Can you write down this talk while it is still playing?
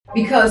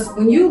Because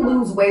when you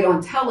lose weight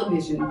on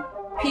television,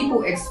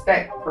 people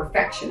expect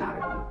perfection out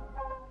of you,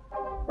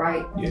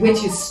 right? Yeah.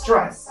 Which is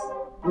stress,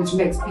 which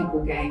makes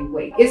people gain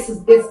weight. It's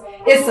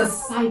a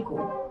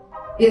cycle.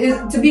 It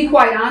is, to be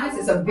quite honest,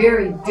 it's a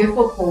very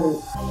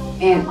difficult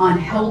and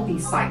unhealthy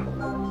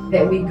cycle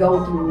that we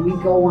go through when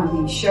we go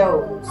on these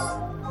shows.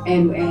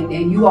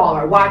 And you all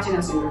are watching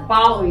us and you're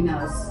following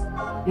us,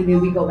 and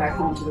then we go back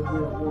home to the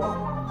real world.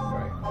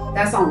 Right.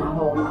 That's on a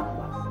whole nother level.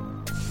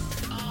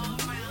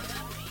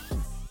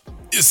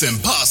 It's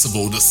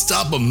impossible to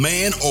stop a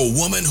man or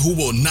woman who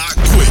will not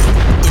quit.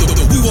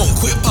 The We Won't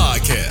Quit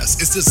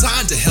podcast is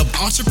designed to help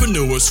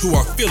entrepreneurs who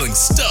are feeling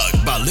stuck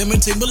by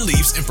limiting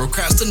beliefs and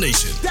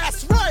procrastination.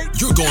 That's right.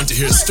 You're going to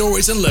hear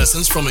stories and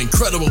lessons from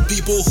incredible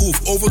people who've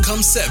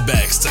overcome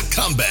setbacks to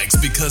comebacks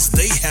because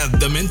they have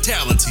the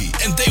mentality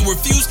and they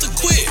refuse to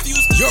quit.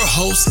 Your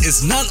host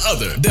is none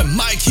other than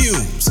Mike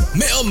Humes,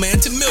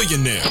 mailman to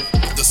millionaire,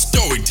 the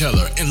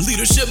storyteller and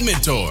leadership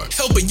mentor,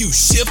 helping you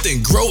shift and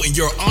grow in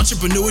your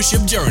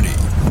entrepreneurship journey.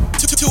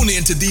 Tune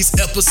into these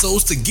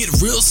episodes to get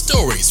real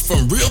stories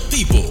from real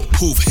people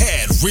who've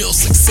had real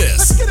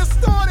success. Let's get it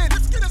started.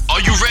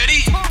 Are you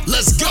ready?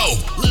 Let's go.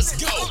 Let's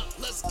go.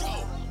 Let's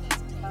go.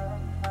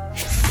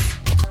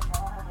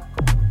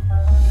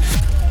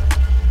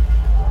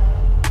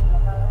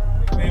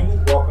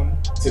 Man, welcome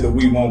to the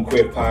We Won't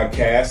Quit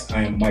podcast.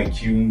 I am Mike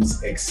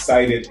Humes,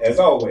 excited as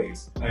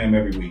always. I am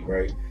every week,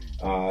 right?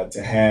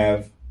 To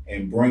have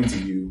and bring to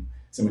you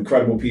some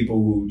incredible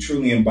people who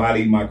truly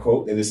embody my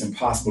quote that it's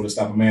impossible to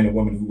stop a man or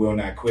woman who will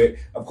not quit.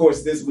 Of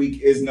course, this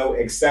week is no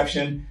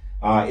exception.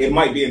 It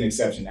might be an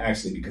exception,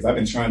 actually, because I've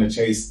been trying to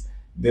chase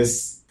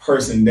this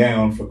person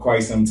down for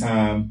quite some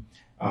time.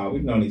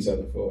 We've known each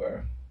other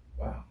for,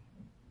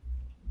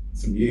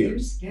 some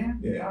years. Yeah,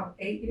 about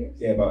 8 years.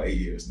 Yeah, about 8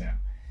 years now.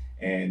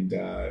 And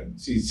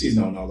she's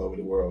known all over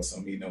the world, so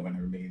me knowing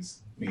her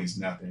means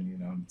nothing. You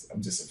know,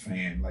 I'm just a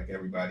fan like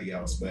everybody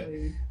else. But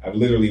I've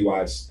literally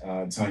watched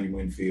Tanya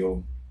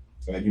Winfield.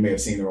 You may have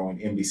seen her on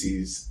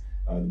NBC's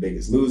The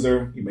Biggest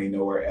Loser. You may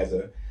know her as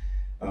a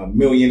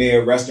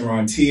millionaire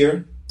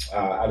restaurateur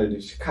out of the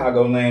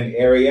Chicagoland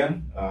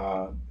area.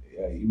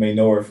 You may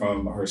know her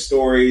from her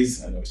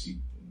stories. I know she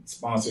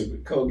sponsored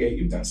with Colgate.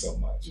 You've done so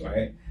much,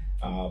 right?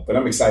 But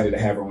I'm excited to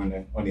have her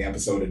on the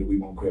episode of the We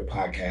Won't Quit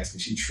podcast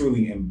because she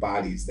truly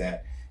embodies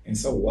that. And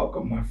so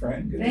welcome, my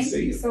friend. Good to see you.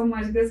 Thank you so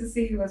much. Good to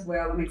see you as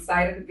well. I'm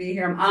excited to be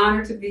here. I'm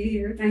honored to be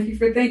here. Thank you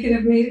for thinking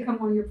of me to come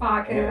on your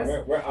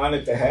podcast. We're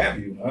honored to have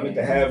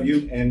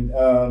you. And,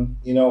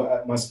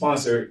 my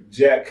sponsor,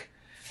 Jack,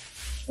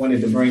 wanted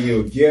to bring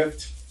you a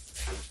gift.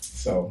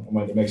 So I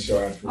wanted to make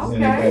sure I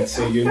presented that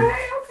to you.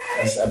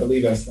 I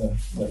believe that's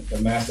the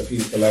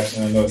Masterpiece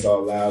Collection. I know it's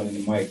all loud in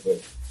the mic,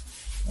 but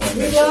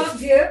we love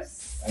gifts.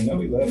 I know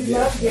we love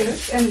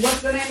gifts. And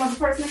what's the name of the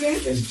person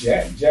again? It's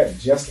Jack,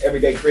 Just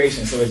Everyday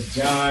Creation. So it's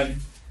John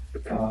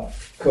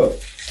Cook,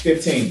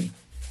 15.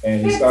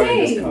 And he started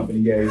this company.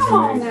 Yeah, come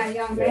on now,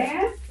 young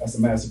man. That's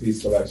the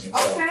Masterpiece Collection.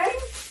 Okay.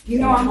 You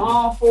know, I'm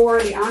all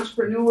for the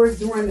entrepreneurs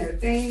doing their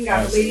thing.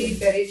 I believe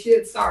that it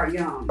should start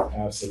young.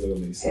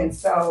 Absolutely.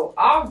 So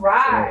all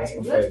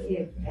right. Look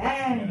at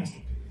that.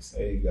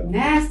 There you go.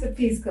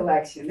 Masterpiece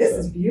Collection. This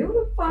is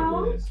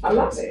beautiful. It is. I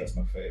love it. That's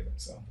my favorite.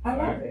 So I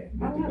love it.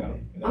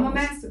 I'm a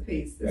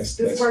masterpiece. This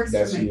works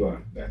for me.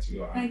 That's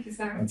you are. Thank you,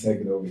 sir. I'll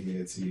take it over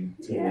here to you.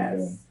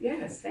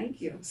 Yes.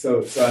 Thank you.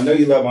 So I know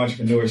you love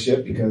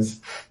entrepreneurship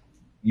because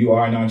you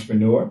are an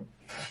entrepreneur,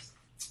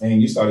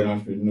 and you started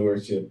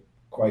entrepreneurship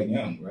quite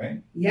young,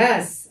 right?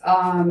 Yes.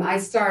 I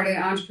started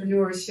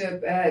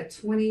entrepreneurship at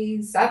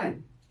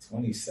 27.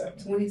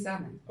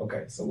 27.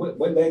 Okay, so what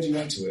led you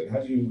into it?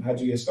 How'd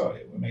you get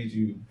started? What made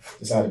you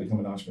decide to become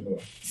an entrepreneur?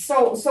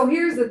 So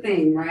here's the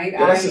thing, right?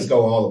 Let's just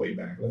go all the way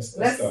back. Let's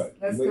start.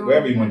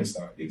 Wherever you want to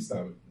start. You can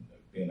start with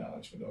being an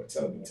entrepreneur.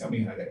 Tell me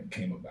how that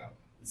came about.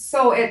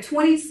 So at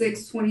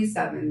 26,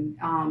 27,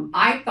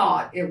 I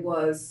thought it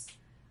was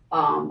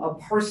a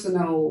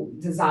personal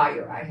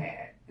desire I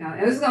had.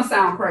 And this is going to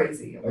sound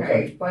crazy,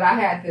 okay? But I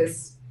had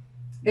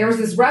there was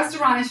this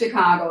restaurant in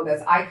Chicago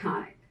that's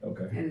iconic.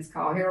 Okay. And it's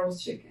called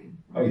Harold's Chicken.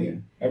 Right? Oh, yeah.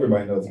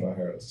 Everybody knows about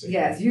Harold's Chicken.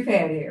 Yes, you've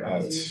had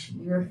Harold's.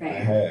 You're a fan. I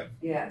have.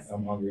 Yes.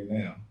 I'm hungry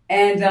now.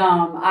 And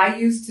I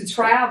used to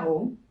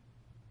travel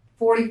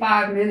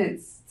 45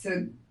 minutes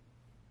to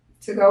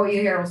go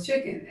eat Harold's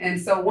Chicken.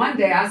 And so one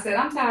day I said,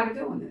 I'm tired of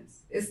doing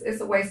this.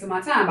 It's a waste of my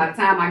time. By the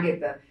time I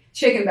get the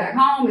chicken back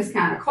home, it's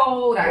kind of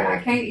cold. I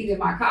can't eat in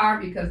my car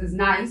because it's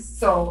nice.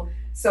 So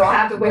I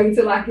have to wait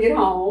until I get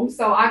home.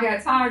 So I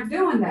got tired of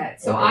doing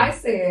that. So I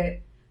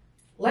said,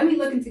 let me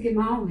look into get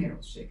my own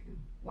Harold's Chicken.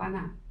 Why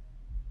not?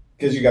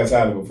 Because you got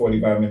tired of a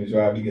 45-minute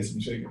drive to get some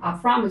chicken. I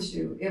promise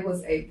you, it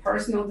was a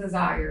personal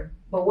desire.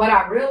 But what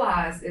I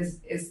realized is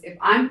if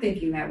I'm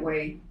thinking that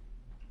way,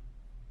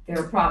 there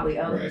are probably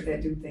others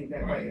that do think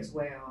that way as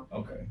well.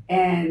 Okay.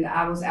 And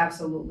I was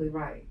absolutely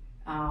right.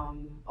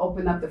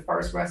 Opened up the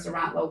first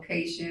restaurant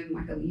location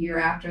like a year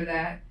after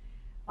that.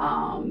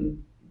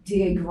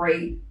 Did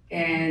great.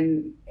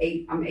 And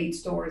I'm 8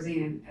 stores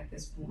in at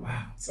this point.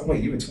 Wow. So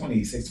wait, you were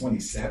 26,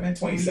 27,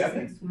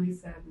 27?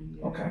 27,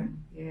 yeah. Okay.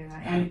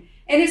 Yeah. And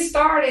it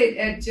started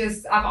at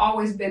I've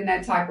always been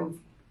that type of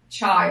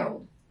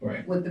child.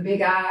 Right. With the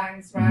big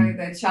eyes, right?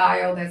 That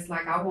child that's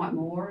like, I want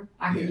more.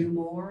 I can do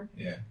more.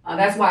 Yeah.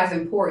 That's why it's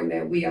important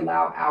that we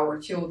allow our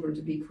children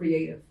to be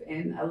creative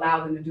and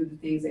allow them to do the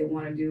things they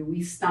want to do.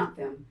 We stunt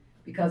them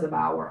because of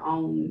our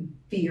own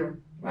fear,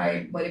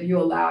 right? But if you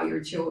allow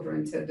your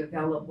children to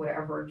develop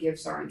whatever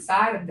gifts are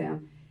inside of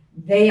them,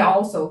 they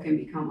also can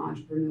become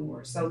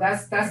entrepreneurs. So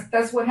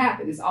that's what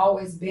happened. It's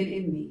always been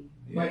in me,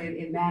 but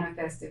it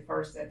manifested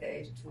first at the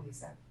age of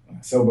 27.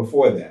 So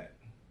before that,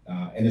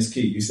 and it's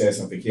key. You said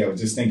something key. I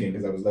was just thinking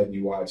because I was letting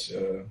you watch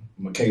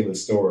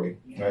Michaela's story,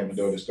 right? My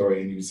daughter's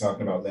story, and you was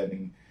talking about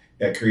letting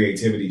that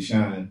creativity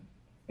shine,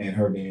 and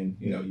her being,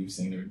 you've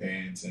seen her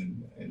dance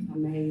and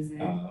amazing.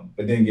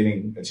 But then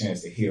getting a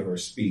chance to hear her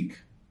speak,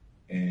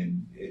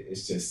 and it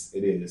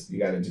is. You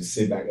got to just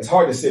sit back. It's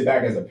hard to sit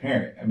back as a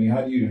parent. I mean,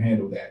 how do you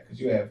handle that? Because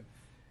you have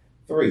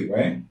 3,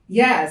 right?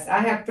 Yes, I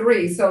have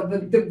 3. So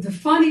the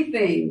funny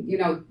thing,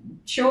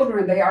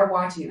 children, they are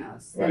watching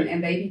us, right.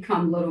 and they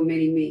become little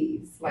mini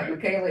me's. Like right.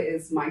 Michaela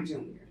is my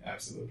junior.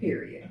 Absolutely.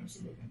 Period.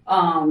 Absolutely.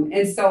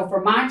 And so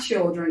for my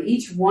children,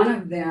 each one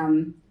of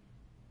them,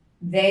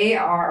 they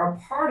are a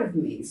part of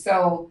me.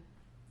 So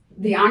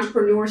the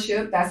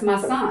entrepreneurship, that's my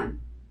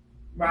son,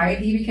 right?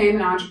 He became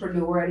an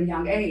entrepreneur at a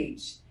young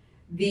age.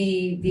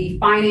 The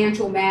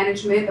financial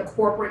management, the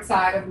corporate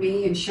side of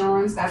me,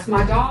 insurance, that's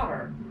my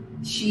daughter.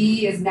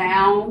 She is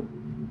now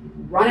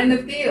running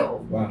the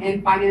field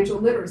in financial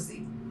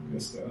literacy.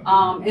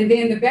 And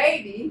then the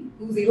baby,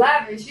 who's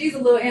 11, she's a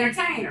little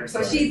entertainer.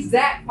 So she's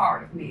that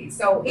part of me.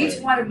 So each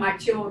one of my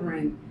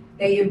children,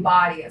 they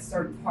embody a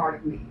certain part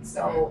of me.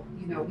 So,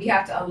 we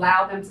have to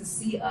allow them to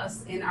see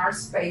us in our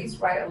space,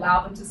 right?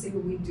 Allow them to see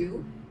what we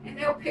do, and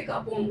they'll pick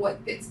up on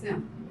what fits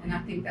them. And I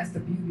think that's the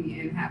beauty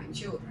in having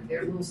children.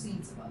 They're little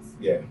seeds of us.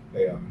 Yeah,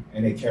 they are.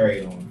 And they carry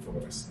it on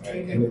for us,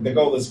 right? And the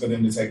goal is for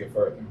them to take it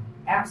further.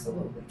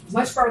 Absolutely.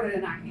 Much further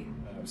than I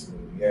can.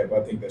 Absolutely. Yeah, but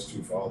I think that's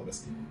true for all of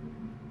us.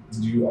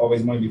 Did you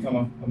always want to become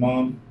a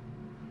mom?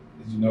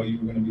 Did you know you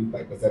were going to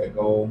be, was that a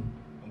goal?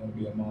 I'm going to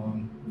be a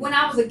mom? When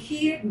I was a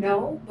kid,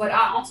 no, but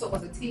I also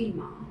was a teen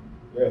mom.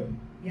 Really?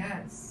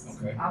 Yes.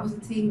 Okay. I was a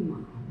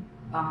teen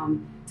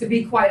mom. To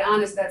be quite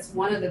honest, that's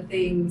one of the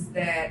things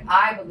that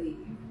I believe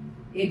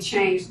it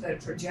changed the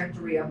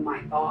trajectory of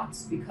my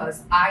thoughts,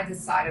 because I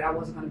decided I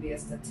wasn't going to be a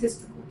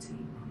statistical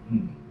teen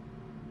mom.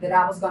 That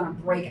I was going to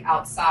break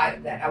outside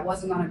of that. I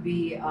wasn't going to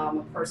be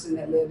a person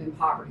that lived in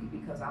poverty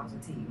because I was a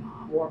teen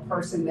mom, or a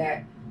person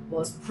that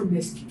was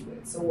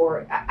promiscuous,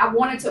 or I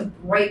wanted to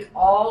break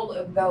all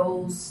of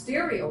those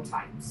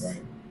stereotypes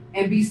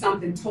and be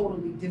something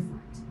totally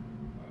different.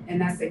 And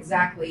that's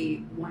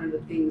exactly one of the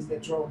things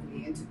that drove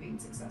me into being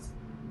successful.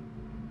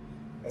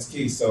 That's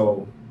key.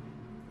 So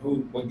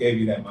what gave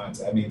you that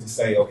mindset? I mean, to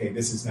say, okay,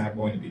 this is not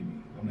going to be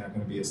me. I'm not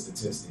going to be a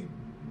statistic.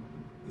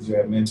 Did you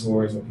have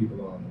mentors or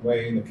people along the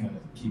way that kind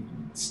of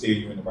steer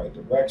you in the right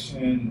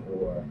direction,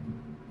 or?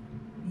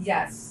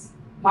 Yes,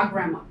 my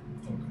grandmother.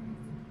 Okay.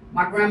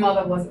 My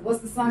grandmother what's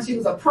the song? She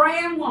was a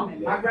praying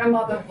woman. Yeah. My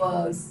grandmother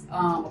was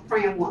a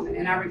praying woman,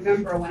 and I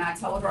remember when I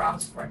told her I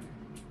was pregnant,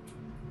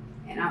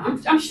 and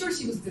I'm sure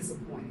she was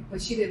disappointed,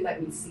 but she didn't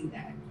let me see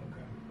that.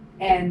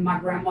 Okay. And my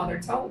grandmother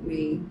told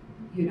me,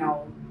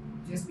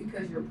 just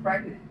because you're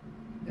pregnant,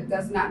 that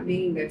does not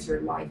mean that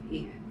your life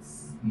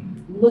ends.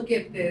 Look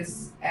at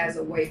this as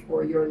a way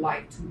for your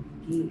life to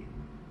begin,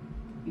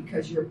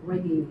 because you're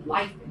bringing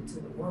life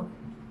into the world.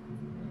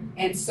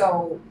 And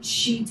so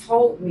she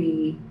told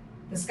me,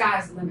 the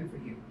sky's the limit for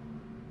you.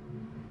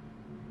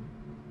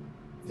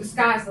 The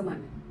sky's the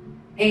limit.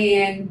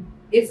 And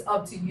it's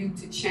up to you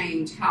to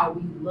change how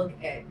we look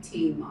at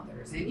teen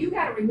mothers. And you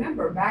got to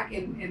remember, back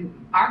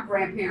in our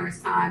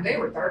grandparents' time, they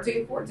were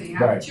 13, 14,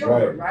 having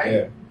children, right?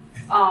 Yeah.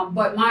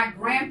 But my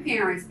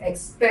grandparents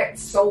expect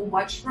so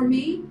much from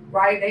me,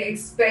 right? They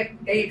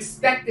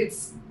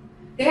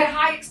had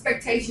high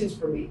expectations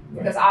for me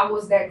because I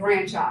was that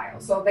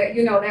grandchild. So that,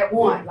 that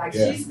one,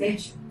 she's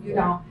special,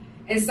 know.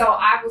 And so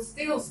I was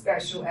still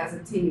special as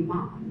a teen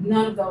mom.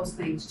 None of those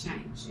things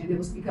changed. And it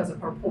was because of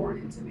her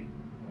pouring into me.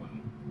 Wow.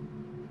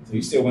 So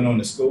you still went on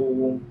to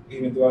school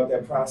even throughout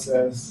that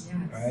process,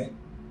 right?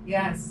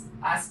 Yes.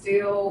 I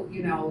still,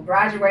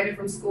 graduated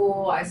from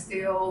school. I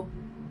still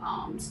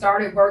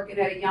started working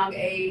at a young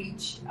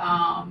age.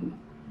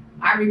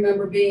 I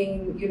remember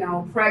being,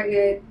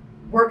 pregnant,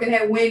 working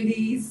at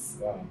Wendy's.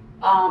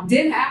 Wow.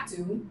 Didn't have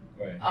to,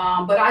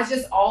 but I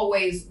just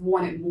always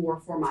wanted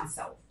more for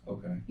myself.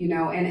 Okay.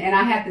 And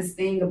I had this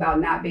thing about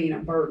not being a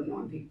burden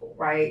on people,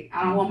 right?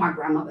 I don't want my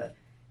grandmother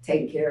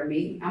taking care of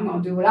me. I'm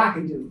gonna do what I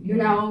can do,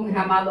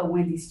 have my little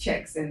Wendy's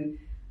checks, and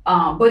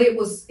but it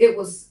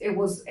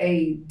was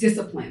a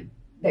discipline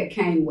that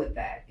came with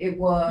that. It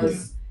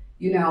was,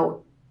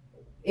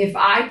 if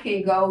I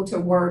can go to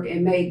work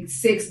and make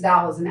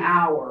 $6 an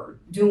hour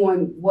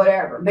doing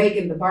whatever,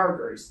 making the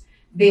burgers,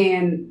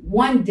 then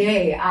one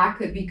day I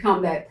could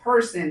become that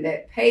person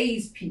that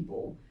pays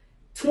people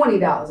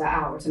 $20 an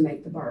hour to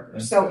make the burger.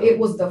 So it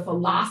was the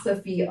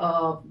philosophy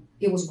of,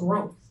 it was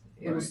growth.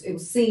 It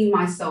was seeing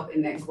myself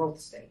in that growth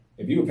state.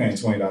 If you were paying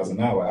 $20 an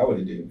hour, I would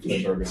have did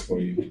flip burgers for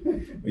you.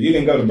 But you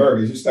didn't go to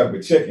burgers, you stuck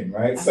with chicken,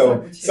 right?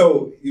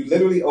 So you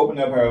literally opened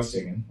up Harold's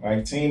Chicken,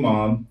 right? Teen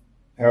mom,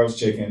 Harold's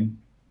Chicken.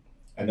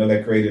 I know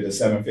that created a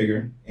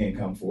 7-figure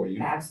income for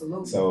you.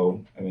 Absolutely.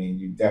 So, I mean,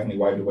 you definitely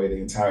wiped away the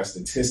entire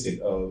statistic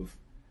of,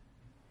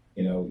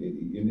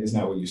 it's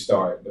not where you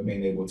start, but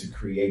being able to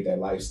create that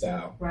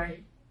lifestyle.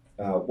 Right.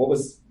 What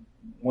was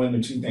one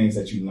or two things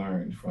that you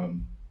learned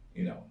from,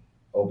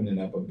 opening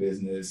up a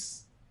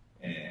business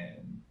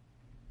and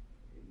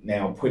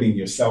now putting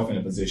yourself in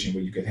a position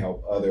where you could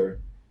help other,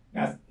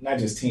 not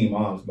just teen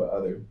moms, but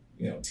other,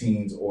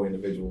 teens or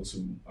individuals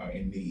who are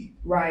in need?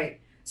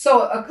 Right.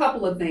 So a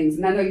couple of things,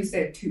 and I know you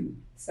said 2.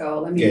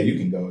 So let me. Yeah, you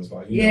can go as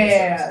far.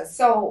 Yeah.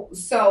 So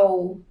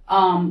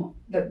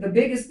the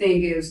biggest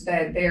thing is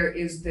that there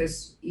is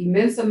this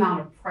immense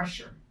amount of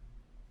pressure,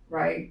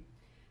 right?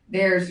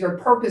 Your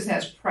purpose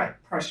has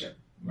pressure.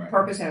 Right.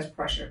 Purpose has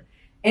pressure.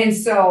 And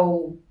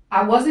so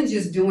I wasn't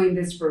just doing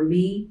this for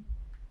me.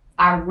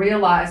 I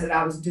realized that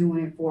I was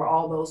doing it for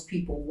all those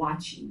people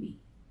watching me.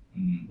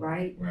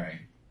 Right? Right.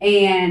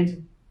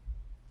 And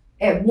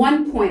at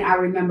one point I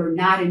remember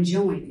not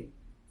enjoying it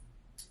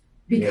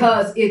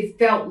because it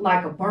felt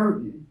like a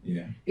burden.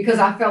 Yeah. Because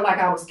I felt like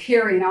I was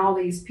carrying all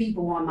these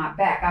people on my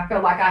back. I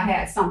felt like I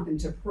had something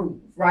to prove,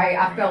 right?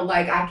 I felt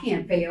like I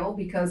can't fail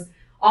because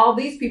all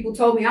these people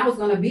told me I was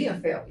going to be a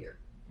failure.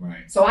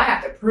 Right. So I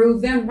have to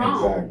prove them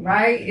wrong, exactly.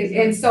 right? Exactly.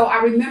 And so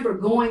I remember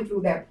going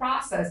through that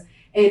process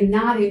and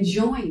not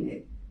enjoying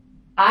it.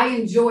 I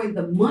enjoyed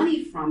the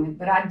money from it,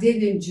 but I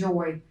didn't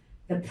enjoy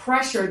the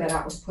pressure that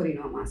I was putting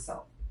on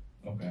myself.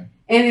 Okay.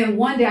 And then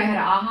one day I had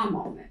an aha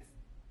moment.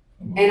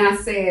 And I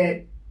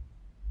said,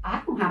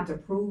 I don't have to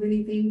prove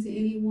anything to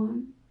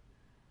anyone.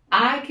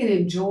 I can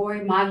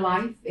enjoy my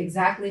life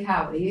exactly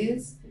how it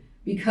is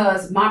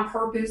because my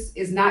purpose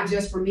is not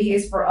just for me,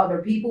 it's for other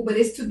people, but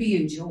it's to be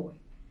enjoyed.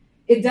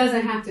 It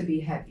doesn't have to be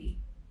heavy,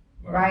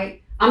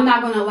 right? I'm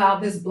not going to allow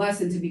this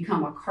blessing to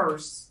become a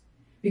curse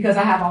because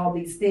I have all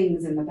these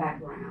things in the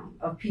background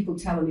of people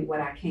telling me what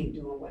I can't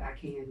do and what I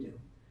can do,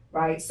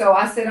 right? So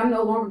I said, I'm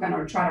no longer going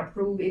to try to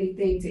prove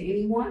anything to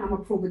anyone. I'm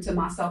going to prove it to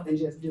myself and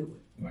just do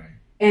it. Right.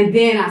 And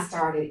then I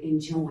started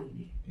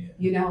enjoying it.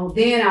 Yeah.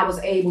 Then I was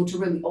able to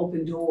really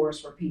open doors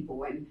for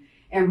people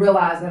and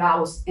realize that I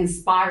was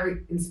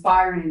inspiring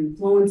and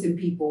influencing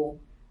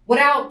people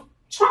without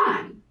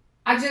trying.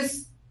 I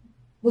just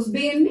was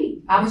being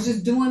me. I was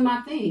just doing my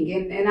thing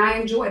and I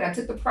enjoyed it. I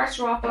took the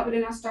pressure off of it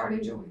and I started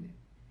enjoying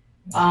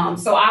it.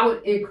 So I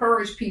would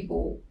encourage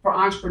people for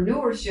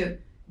entrepreneurship,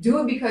 do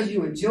it because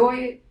you enjoy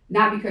it,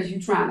 not because you're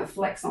trying to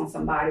flex on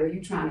somebody or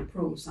you're trying to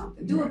prove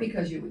something. Do it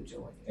because you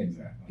enjoy it.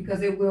 Exactly.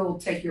 Because it will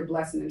take your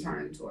blessing and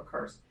turn it into a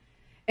curse.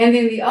 And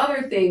then the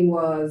other thing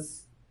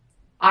was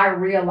I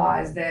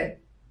realized that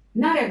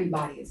not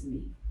everybody is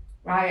me,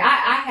 right?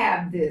 I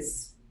have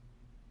this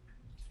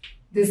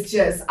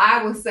just,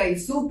 I would say,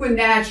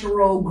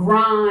 supernatural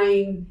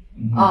grind.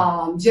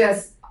 I'm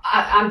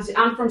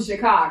from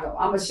Chicago.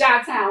 I'm a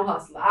Chi-Town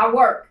hustler. I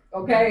work,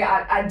 okay?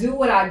 I do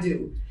what I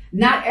do.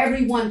 Not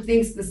everyone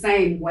thinks the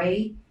same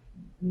way.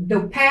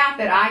 The path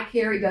that I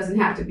carry doesn't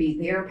have to be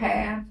their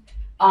path.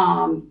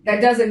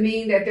 That doesn't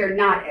mean that they're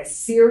not as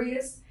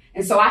serious.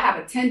 And so I have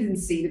a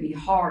tendency to be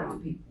hard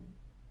on people.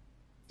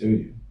 Do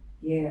you?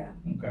 Yeah.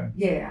 Okay.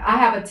 Yeah. I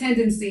have a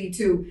tendency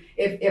to,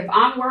 if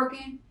I'm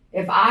working,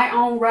 if I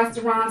own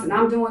restaurants and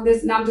I'm doing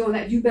this and I'm doing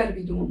that, you better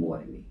be doing more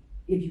than me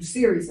if you're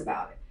serious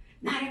about it.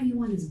 Not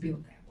everyone is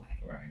built that way.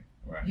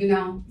 Right.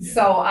 Yeah.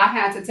 So I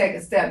had to take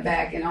a step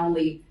back and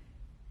only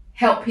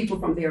help people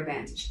from their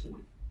vantage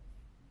point.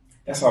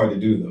 That's hard to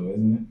do, though,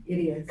 isn't it?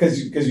 It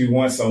is. Because you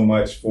want so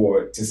much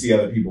to see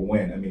other people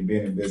win. I mean,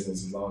 being in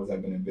business, as long as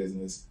I've been in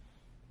business,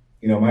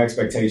 my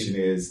expectation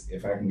is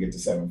if I can get to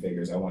 7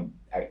 figures,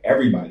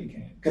 everybody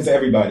can. Because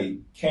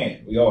everybody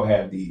can. We all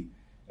have the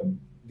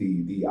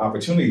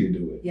opportunity to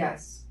do it.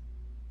 Yes.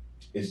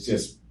 It's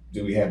just,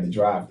 do we have the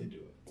drive to do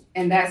it?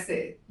 And that's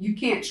it. You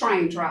can't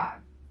train drive.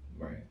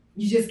 Right.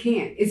 You just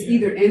can't. It's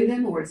either in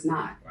them or it's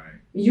not. Right.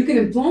 You can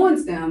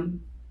influence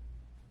them,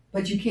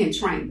 but you can't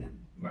train them.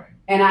 Right.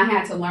 And I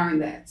had to learn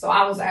that. So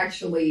I was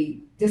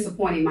actually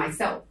disappointing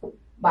myself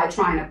by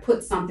trying to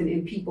put something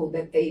in people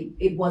that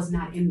it was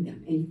not in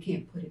them, and you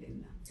can't put it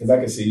in them. Because I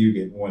could see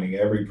you wanting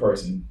every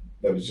person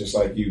that was just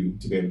like you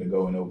to be able to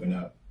go and open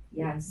up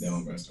their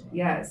own restaurant.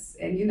 Yes.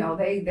 And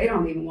they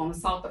don't even want to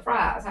salt the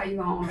fries. How you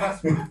going to own a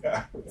restaurant?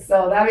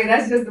 So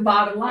that's just the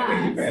bottom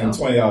line. You paying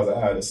 $20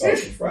 an hour to salt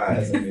some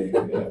fries.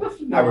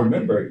 I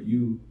remember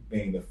you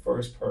being the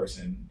first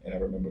person, and I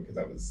remember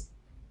because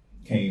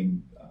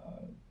came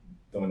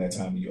during that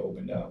time when you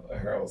opened up.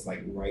 Harold's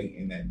like right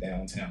in that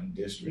downtown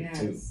district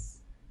too.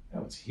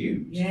 That was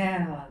huge.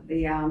 Yeah,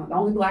 the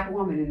only Black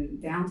woman in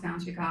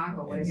downtown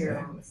Chicago with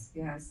Harold's.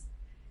 Yes,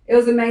 it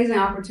was an amazing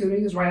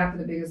opportunity. It was right after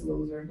The Biggest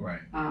Loser.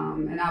 Right.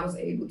 And I was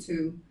able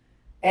to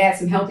add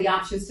some healthy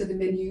options to the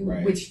menu,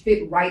 Right. which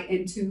fit right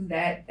into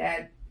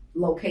that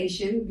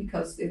location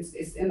because it's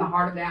in the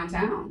heart of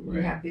downtown. Right.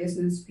 You have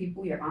business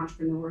people, you have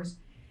entrepreneurs.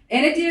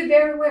 And it did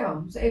very well.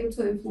 It was able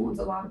to influence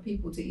a lot of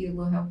people to eat a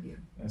little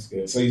healthier. That's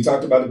good. So you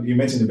talked about, you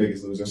mentioned The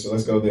Biggest Loser, so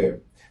let's go there.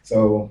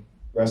 So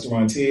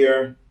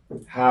restaurateur,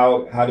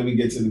 how did we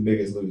get to The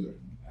Biggest Loser?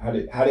 How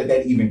did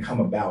that even come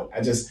about?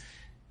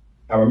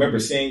 I remember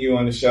seeing you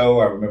on the show.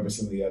 I remember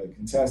some of the other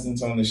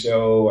contestants on the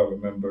show. I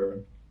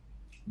remember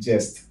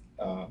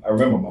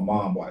my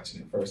mom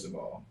watching it, first of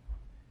all.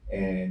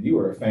 And you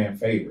were a fan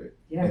favorite.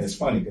 Yes. And it's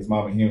funny because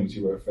Mama Humes,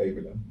 you were a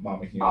favorite of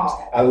Mama Humes.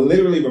 Oh. I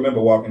literally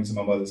remember walking to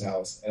my mother's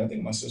house, and I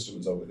think my sister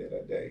was over there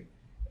that day,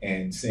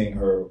 and seeing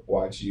her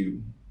watch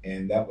you.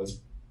 And that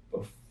was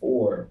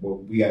before, well,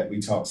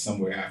 we talked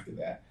somewhere after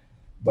that.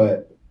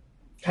 But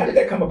how did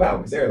that come about?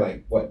 Because there are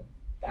like, what,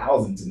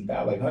 thousands and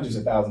thousands, like hundreds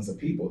of thousands of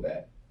people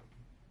that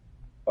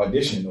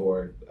audition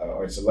or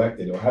are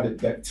selected, or how did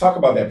that, talk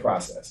about that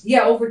process?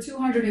 Yeah, over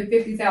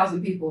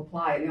 250,000 people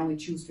apply and they only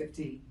choose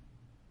 15.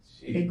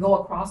 Jeez. They go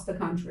across the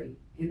country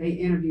and they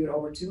interviewed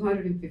over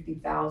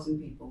 250,000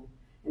 people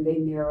and they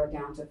narrow it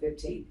down to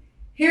 15.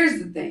 Here's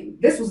the thing.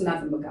 This was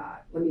nothing but God.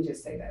 Let me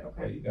just say that,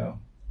 okay? There you go.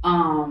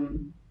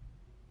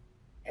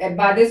 And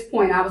by this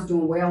point, I was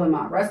doing well in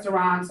my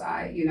restaurants.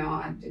 I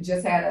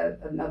just had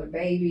another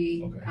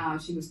baby. Okay.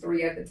 She was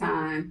 3 at the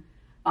time.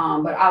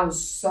 But I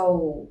was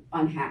so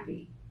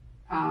unhappy,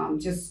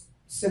 just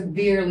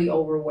severely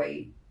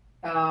overweight,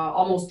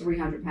 almost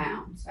 300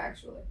 pounds,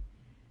 actually.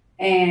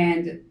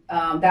 And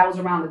that was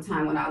around the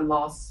time when I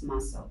lost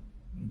myself.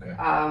 Okay.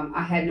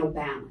 I had no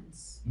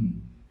balance.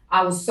 Mm.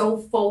 I was so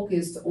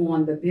focused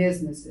on the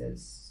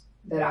businesses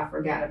that I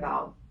forgot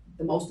about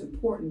the most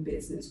important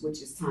business,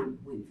 which is Tanya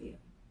Winfield.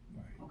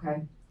 Right.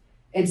 Okay.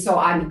 And so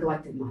I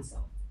neglected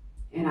myself.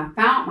 And I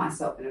found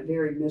myself in a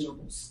very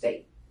miserable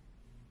state.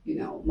 You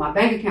know, my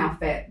bank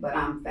account fat, but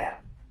I'm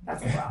fat.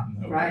 That's a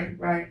problem, Okay.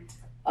 right?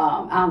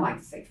 I don't like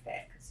to say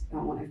fat because I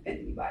don't want to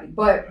offend anybody.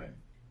 But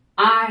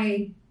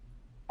right.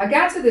 I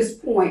got to this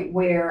point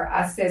where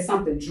I said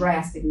something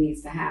drastic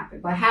needs to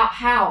happen. But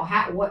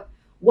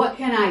what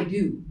can I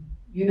do?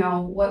 You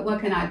know, what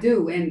can I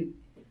do? And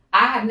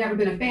I have never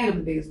been a fan of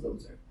The Biggest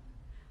Loser.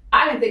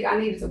 I didn't think I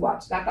needed to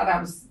watch it. I thought I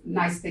was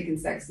nice, thick, and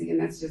sexy,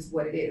 and that's just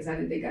what it is. I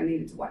didn't think I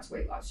needed to watch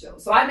weight loss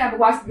shows. So I never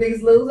watched The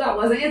Biggest Loser. I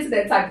wasn't into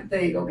that type of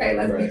thing, okay?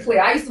 Let's be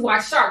clear. I used to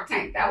watch Shark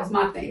Tank. That was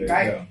my thing,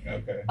 right?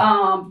 Okay.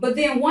 But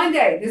then one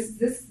day,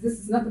 this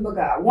is nothing but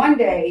God. One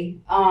day,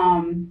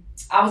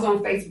 I was on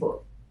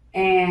Facebook,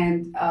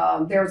 and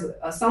there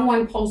was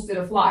someone posted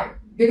a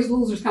flyer. Biggest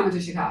Loser's coming to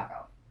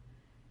Chicago.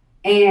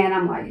 And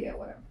I'm like, yeah,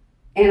 whatever.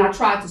 And I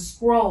tried to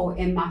scroll,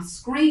 and my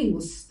screen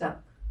was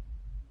stuck.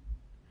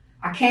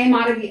 I came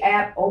out of the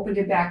app, opened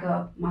it back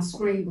up. My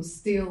screen was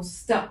still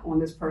stuck on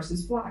this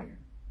person's flyer.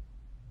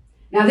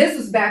 Now, this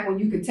was back when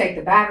you could take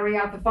the battery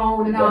out the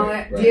phone and all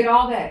that. Right. Did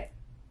all that.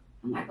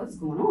 I'm like, what's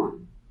going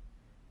on?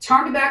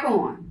 Turned it back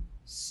on.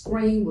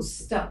 Screen was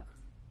stuck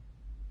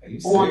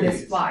on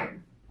this flyer.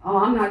 Oh,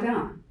 I'm not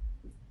done.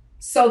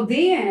 So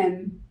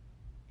then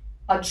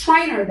a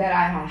trainer that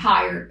I had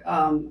hired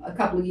a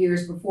couple of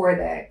years before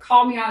that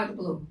called me out of the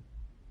blue.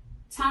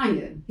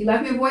 Tanya, he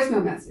left me a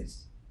voicemail message.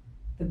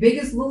 The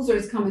Biggest Loser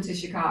is coming to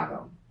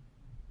Chicago.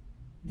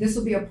 This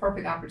will be a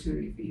perfect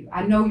opportunity for you.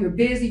 I know you're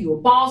busy, you're a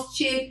boss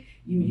chick,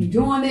 you're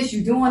doing this,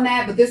 you're doing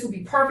that, but this will be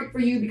perfect for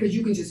you because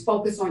you can just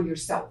focus on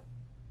yourself.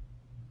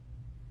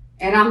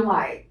 And I'm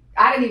like,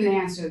 I didn't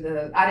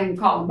even I didn't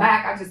call him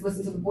back. I just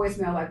listened to the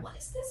voicemail like, what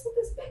is this with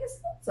this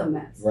Biggest Loser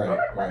mess?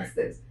 What is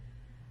this?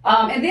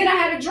 And then I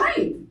had a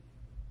dream.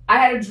 I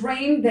had a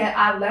dream that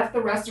I left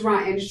the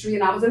restaurant industry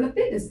and I was in the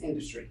fitness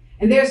industry.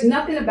 And there's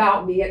nothing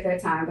about me at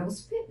that time that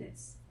was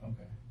fitness.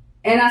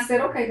 And I said,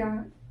 okay,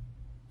 God.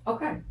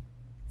 Okay.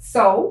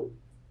 So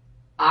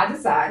I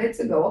decided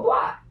to go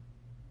apply.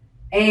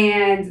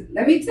 And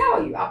let me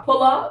tell you, I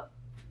pull up,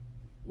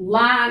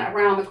 line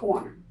around the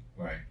corner.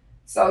 Right.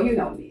 So you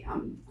know me,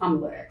 I'm a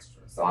little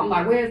extra. So I'm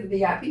like, where's the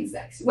VIP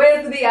section?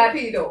 Where's the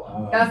VIP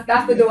door?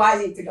 That's the door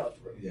I need to go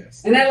through.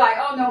 Yes. And they're like,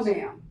 oh no,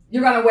 ma'am.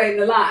 You're gonna wait in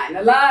the line.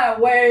 The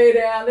line way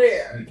down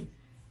there.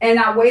 And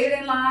I waited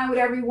in line with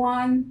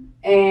everyone,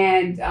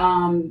 and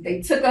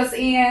they took us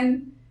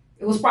in.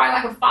 It was probably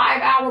like a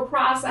 5-hour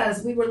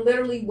process. We were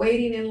literally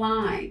waiting in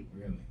line.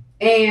 Really?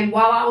 And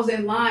while I was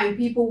in line,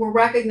 people were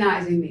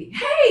recognizing me.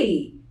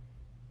 Hey,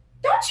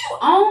 don't you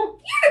own,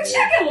 you're the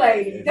chicken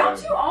lady. Yeah,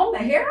 don't you own the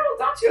Herald?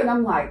 Don't you? And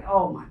I'm like,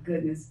 oh my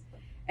goodness.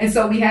 And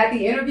so we had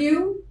the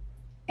interview,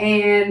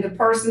 and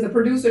the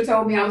producer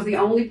told me I was the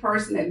only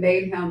person that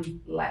made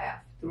him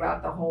laugh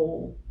throughout the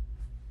whole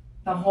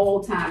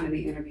time in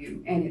the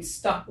interview. And it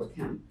stuck with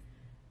him.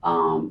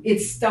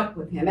 It stuck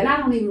with him. And I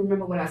don't even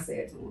remember what I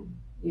said to him.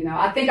 You know,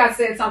 I think I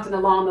said something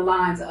along the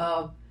lines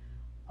of,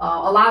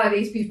 a lot of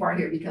these people are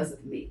here because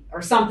of me,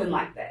 or something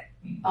like that.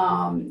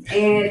 And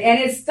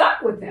it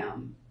stuck with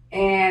him,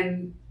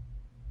 and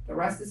the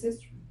rest is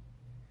history.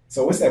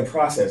 So what's that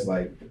process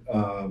like?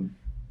 I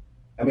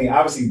mean,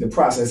 obviously the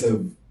process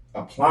of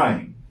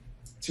applying,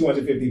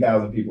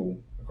 250,000 people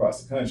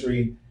across the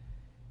country.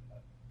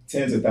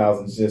 Tens of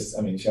thousands. Just,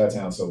 I mean,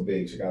 Chi-Town's so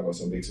big, Chicago's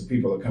so big, so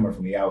people are coming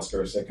from the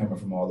outskirts. They're coming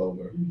from all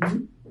over.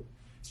 Mm-hmm.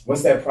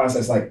 What's that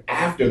process like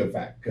after the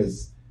fact?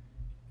 Because,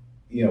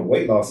 you know,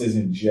 weight loss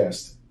isn't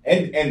just,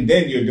 and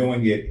then you're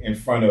doing it in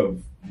front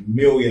of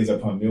millions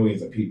upon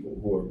millions of people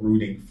who are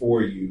rooting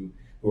for you,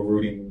 who are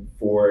rooting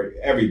for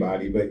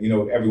everybody, but, you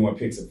know, everyone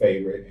picks a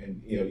favorite,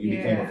 and, you know, you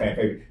became a fan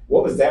favorite.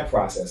 What was that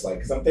process like?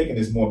 Because I'm thinking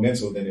it's more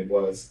mental than it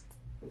was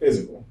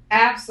physical.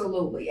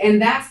 Absolutely.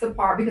 And that's the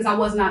part, because I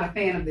was not a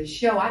fan of the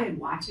show. I didn't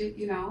watch it,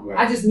 you know. Right.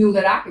 I just knew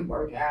that I could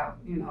work out,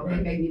 you know. Right.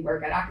 They made me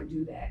work out. I could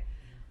do that.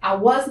 I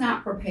was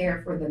not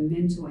prepared for the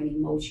mental and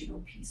emotional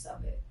piece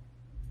of it.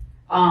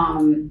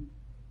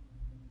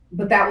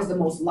 But that was the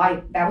most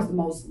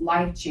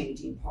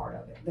life-changing part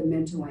of it, the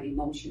mental and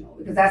emotional,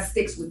 because that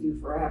sticks with you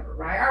forever,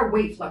 right? Our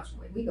weight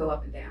fluctuates. We go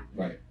up and down.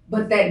 Right.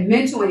 But that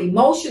mental and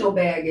emotional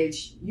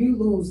baggage, you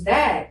lose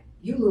that,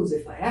 you lose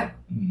it forever.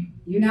 Mm-hmm.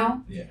 You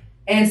know? Yeah.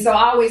 And so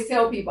I always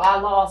tell people I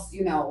lost,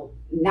 you know,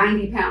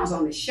 90 pounds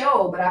on the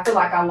show, but I feel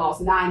like I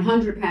lost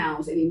 900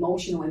 pounds in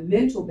emotional and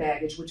mental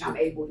baggage, which I'm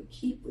able to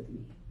keep with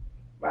me,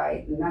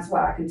 right? And that's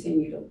why I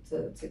continue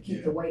to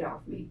keep the weight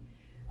off me.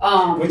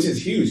 Which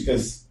is huge,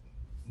 because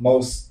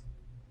most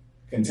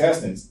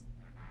contestants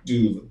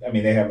do, I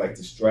mean, they have like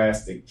this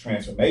drastic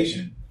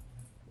transformation,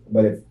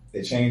 but if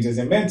the change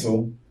isn't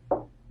mental,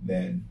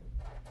 then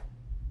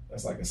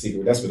that's like a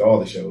secret. That's what all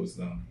the shows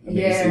though. I mean,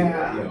 you see, you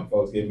know,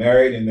 folks get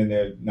married and then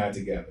they're not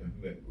together.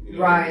 You know,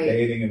 right. They're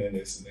dating and then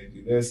this and they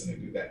do this and they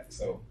do that.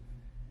 So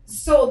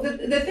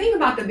the thing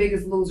about The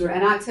Biggest Loser,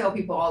 and I tell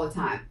people all the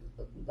time,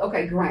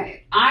 okay, granted,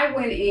 I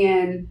went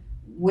in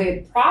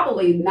with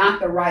probably not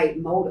the right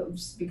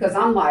motives, because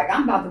I'm like,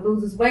 I'm about to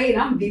lose this weight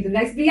and I'm gonna be the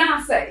next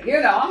Beyonce.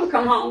 You know, I'm gonna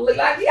come home and look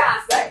like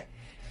Beyonce.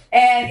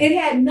 And it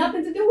had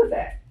nothing to do with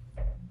that.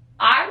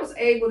 I was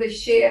able to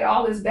shed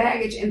all this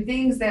baggage and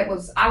things that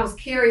I was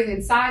carrying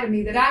inside of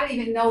me that I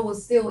didn't even know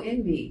was still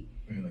in me.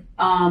 Really?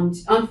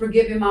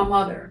 Unforgiving my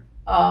mother.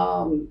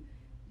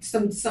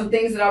 Some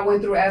things that I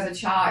went through as a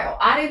child.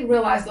 I didn't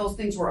realize those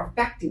things were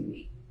affecting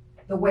me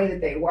the way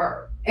that they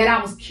were. And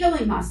I was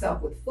killing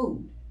myself with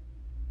food.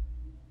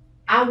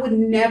 I would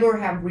never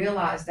have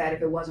realized that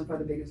if it wasn't for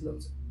The Biggest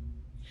Loser.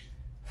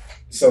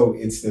 So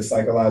it's the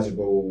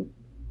psychological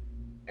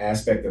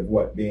aspect of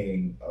what,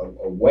 being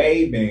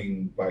away,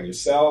 being by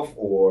yourself,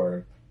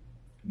 or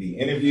the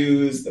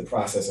interviews, the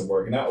process of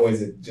working out, or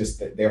is it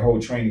just their whole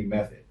training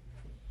method?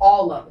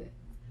 All of it.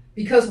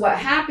 Because what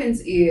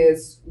happens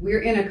is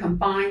we're in a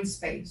confined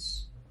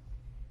space.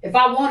 If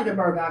I wanted a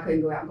burger, I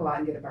couldn't go out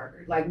and get a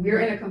burger. Like, we're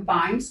in a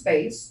confined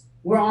space.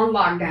 We're on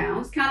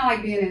lockdown. It's kind of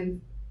like being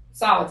in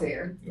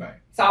solitaire. Right.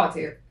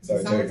 Solitaire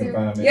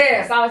confinement.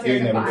 Yeah, solitaire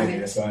You've never been confinement.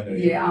 there, so I know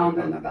Yeah, I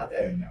don't know about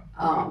that. No.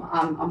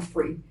 I'm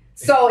free.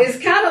 So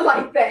it's kind of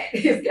like that.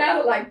 It's kind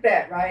of like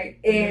that, right?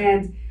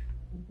 And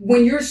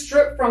when you're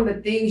stripped from the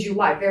things you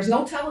like, there's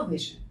no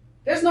television,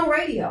 there's no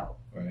radio,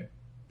 right?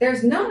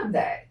 There's none of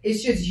that.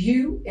 It's just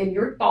you and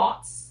your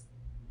thoughts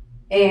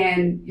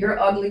and your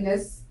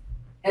ugliness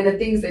and the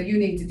things that you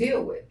need to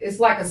deal with. It's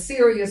like a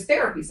serious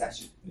therapy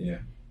session. Yeah.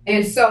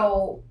 And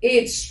so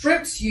it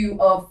strips you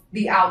of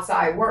the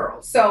outside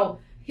world. So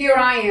here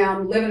I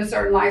am living a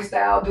certain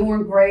lifestyle,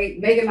 doing great,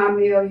 making my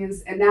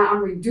millions, and now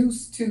I'm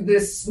reduced to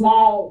this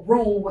small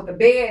room with a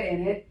bed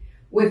in it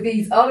with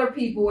these other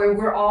people, and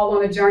we're all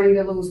on a journey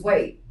to lose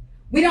weight.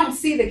 We don't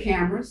see the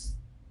cameras.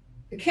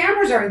 The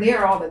cameras are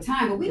there all the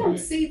time, but we don't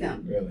see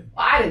them. Really? Well,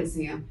 I didn't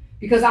see them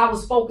because I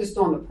was focused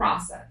on the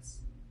process.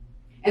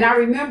 And I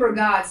remember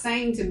God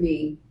saying to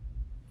me,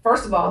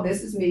 first of all,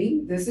 this is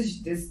me. This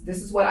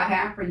is what I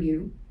have for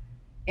you.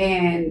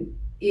 And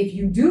if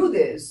you do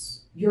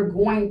this, you're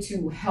going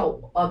to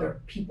help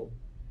other people.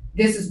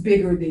 This is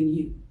bigger than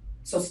you.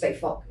 So stay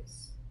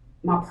focused.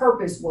 My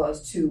purpose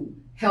was to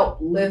help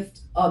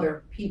lift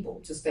other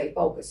people to stay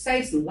focused,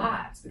 save some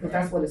lives, because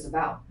that's what it's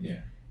about. Yeah.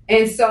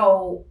 And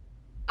so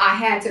I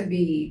had to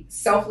be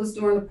selfless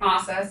during the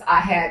process. I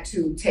had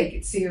to take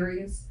it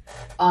serious.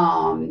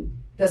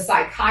 The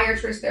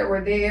psychiatrists that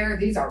were there,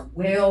 these are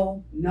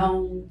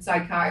well-known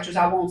psychiatrists.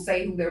 I won't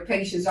say who their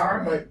patients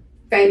are, but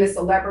famous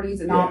celebrities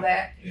and all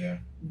that. Yeah.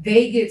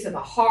 They get to the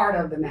heart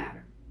of the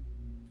matter.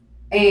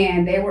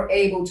 And they were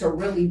able to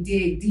really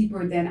dig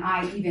deeper than and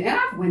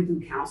I've went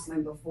through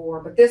counseling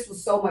before, but this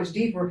was so much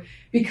deeper,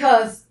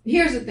 because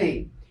here's the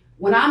thing.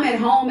 When I'm at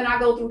home and I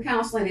go through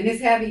counseling and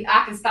it's heavy,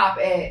 I can stop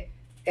at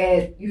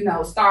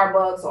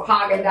Starbucks or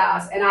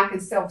Haagen-Dazs and I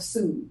can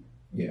self-soothe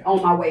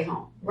on my way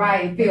home,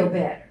 right? And feel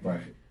better.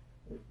 Right.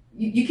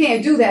 You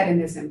can't do that in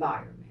this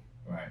environment.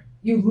 Right.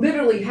 You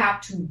literally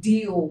have to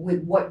deal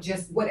with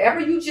whatever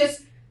you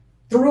just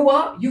threw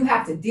up, you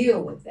have to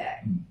deal with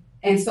that. Mm.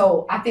 And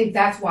so I think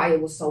that's why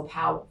it was so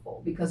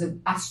powerful, because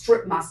I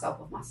stripped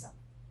myself of myself.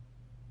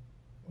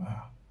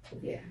 Wow.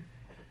 Yeah.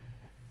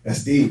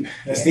 That's deep.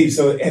 That's deep.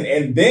 So,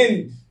 and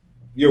then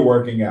you're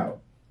working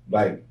out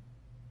like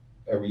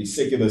a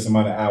ridiculous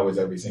amount of hours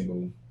every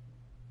single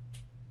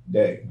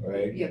day,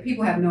 right? Yeah,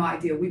 people have no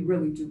idea. We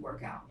really do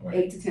work out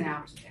 8 to 10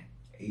 hours a day.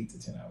 8 to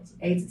 10 hours a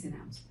day. 8 to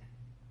 10 hours a day.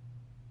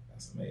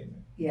 That's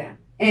amazing. Yeah.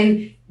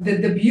 And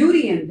the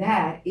beauty in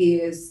that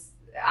is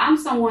I'm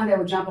someone that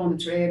would jump on the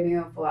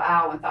treadmill for an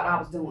hour and thought I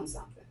was doing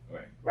something.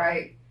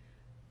 Right?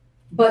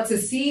 But to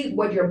see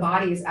what your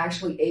body is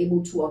actually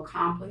able to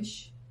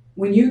accomplish,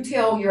 when you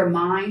tell your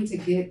mind to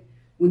get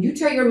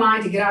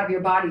out of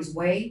your body's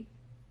way,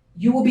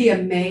 you will be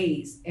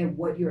amazed at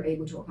what you're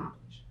able to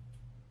accomplish.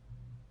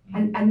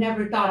 I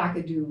never thought I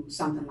could do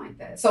something like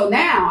that. So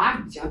now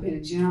I jump in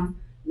the gym,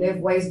 lift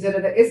weights,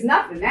 It's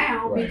nothing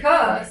now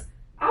because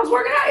I was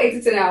working out 8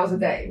 to 10 hours a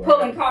day,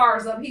 pulling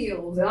cars up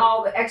hills and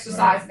all the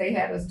exercise they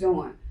had us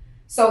doing.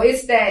 So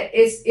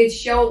it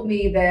showed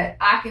me that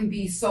I can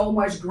be so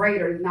much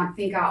greater than I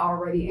think I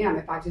already am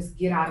if I just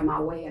get out of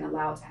my way and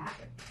allow it to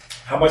happen.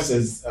 How much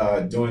does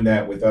doing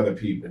that with other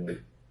people,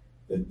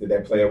 did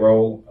that play a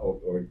role?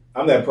 Or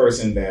I'm that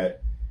person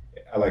that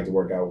I like to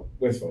work out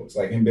with folks,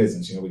 like in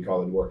business, we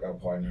call it a workout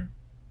partner.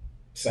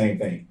 Same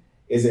thing.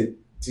 Is it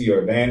to your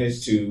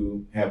advantage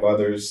to have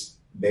others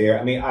there?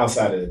 I mean,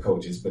 outside of the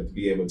coaches, but to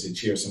be able to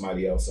cheer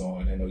somebody else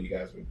on. I know you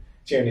guys were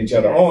cheering each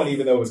other on,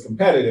 even though it was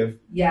competitive.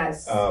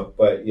 Yes.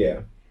 But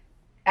yeah.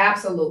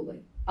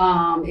 Absolutely.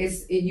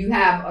 You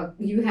have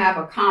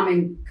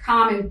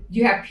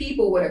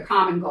people with a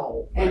common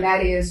goal, and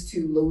that is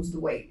to lose the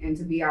weight and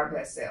to be our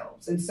best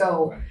selves. And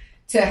so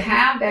to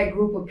have that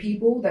group of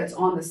people that's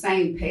on the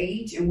same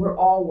page and we're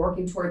all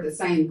working toward the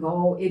same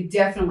goal, it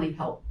definitely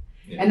helped.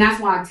 Yeah. And that's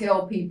why I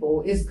tell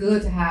people it's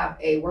good to have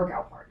a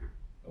workout partner.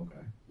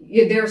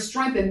 Okay. There's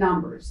strength in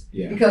numbers.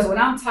 Yeah. Because when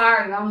I'm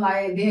tired and I'm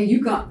like, then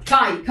you come,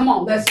 Tanya, come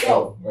on, let's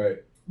go. Right.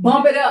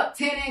 Bump it up,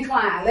 10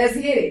 incline, let's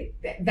hit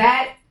it.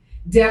 That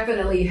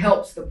definitely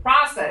helps the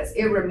process.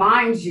 It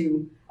reminds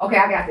you, okay,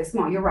 I got this.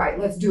 Come on, you're right.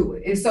 Let's do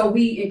it. And so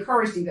we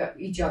encouraged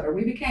each other.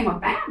 We became a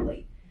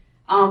family.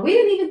 We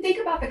didn't even think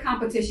about the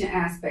competition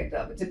aspect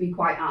of it, to be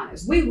quite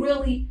honest. We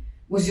really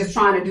was just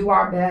trying to do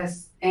our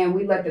best, and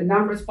we let the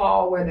numbers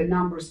fall where the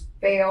numbers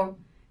fell.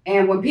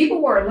 And when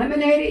people were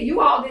eliminated, you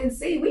all didn't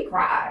see, we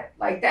cried.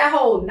 Like that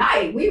whole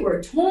night, we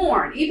were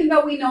torn, even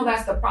though we know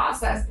that's the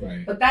process,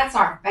 but that's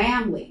our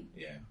family.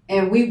 Yeah.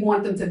 And we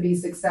want them to be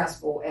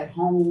successful at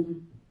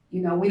home.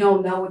 We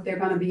don't know if they're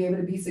going to be able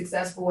to be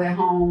successful at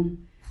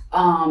home.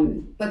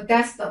 But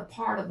that's the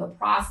part of the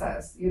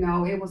process. It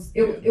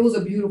was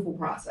a beautiful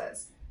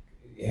process.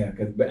 Yeah.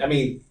 But I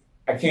mean,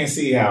 I can't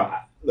see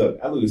how,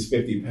 I lose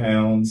 50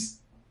 pounds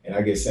and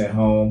I get sent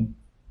home.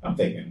 I'm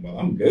thinking, well,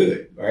 I'm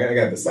good, right? I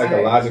got the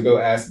psychological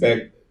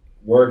aspect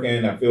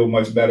working. I feel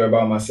much better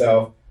about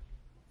myself,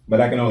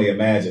 but I can only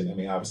imagine. I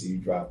mean, obviously you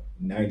dropped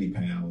 90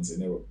 pounds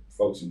and there were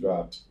folks who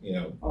dropped,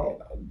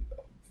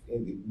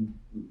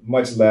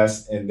 much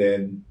less,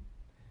 and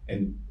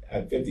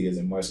at 50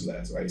 isn't much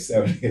less, right?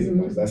 70 isn't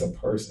much. That's a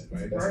person,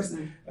 right? That's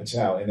a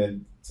child. And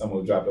then someone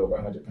who dropped over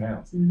 100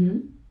 pounds. Mm-hmm.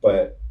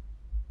 But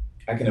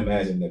I can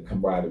imagine the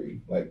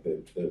camaraderie, like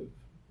the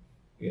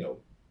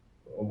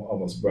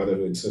almost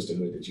brotherhood,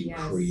 sisterhood that you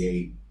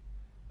create.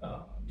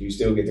 Do you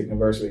still get to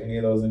converse with any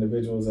of those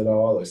individuals at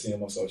all, or see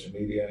them on social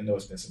media? I know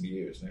it's been some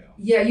years now.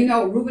 Yeah,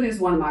 Ruben is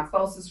one of my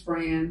closest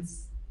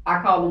friends.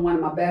 I call him one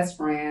of my best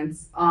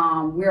friends.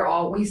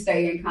 We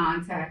stay in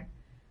contact.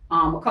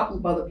 A couple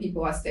of other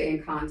people I stay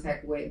in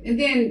contact with. And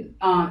then,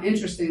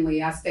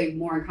 interestingly, I stay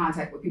more in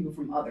contact with people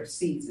from other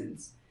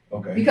seasons.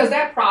 Okay. Because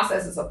that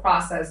process is a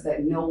process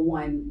that no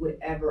one would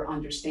ever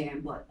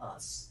understand but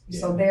us.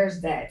 Yeah. So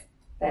there's that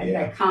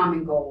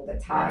common goal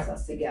that ties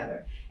us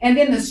together. And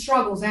then the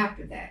struggles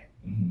after that.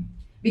 Mm-hmm.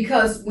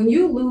 Because when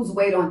you lose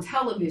weight on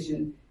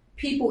television,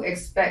 people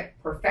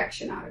expect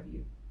perfection out of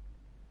you.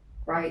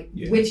 Right?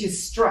 Yeah. Which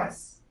is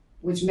stress,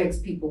 which makes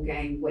people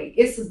gain weight.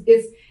 It's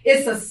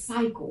a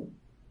cycle.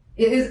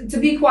 It is, to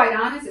be quite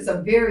honest, it's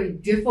a very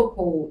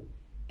difficult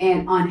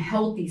and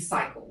unhealthy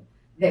cycle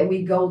that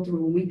we go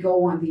through when we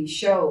go on these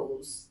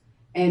shows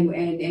and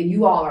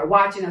you all are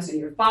watching us and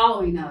you're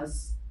following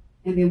us,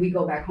 and then we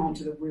go back home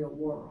to the real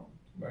world.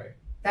 Right.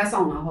 That's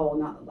on a whole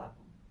nother level.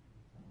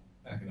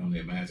 I can only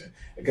imagine.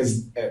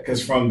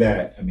 Because from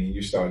that, I mean,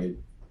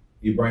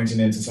 you're branching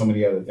into so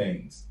many other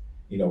things,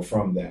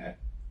 from that.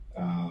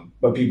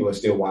 But people are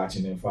still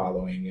watching and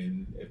following,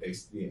 and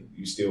if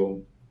you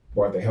still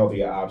brought the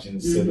healthier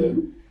options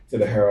to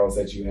the Heralds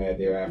that you had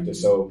thereafter. Mm-hmm.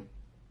 So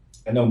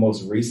I know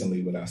most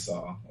recently what I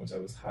saw, which I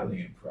was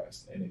highly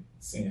impressed, and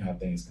seeing how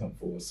things come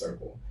full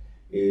circle,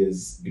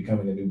 is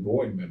becoming a new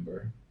board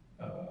member.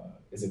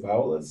 Is it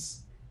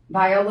Viola's?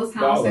 Viola's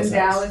house in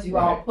Dallas. You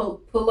all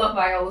pull up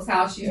Viola's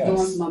house. She's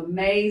doing some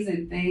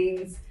amazing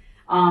things.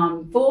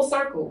 Full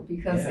circle,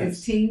 because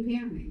it's team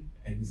parenting.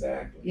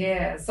 Exactly.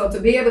 Yeah. So to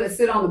be able to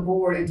sit on the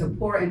board and to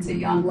pour into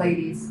young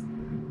ladies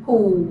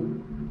who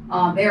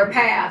their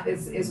path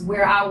is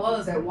where I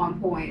was at one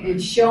point,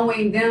 and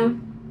showing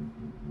them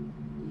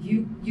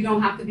you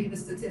don't have to be the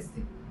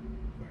statistic.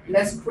 Right.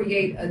 Let's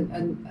create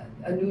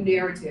a new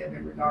narrative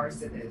in regards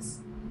to this,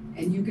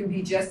 and you can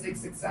be just as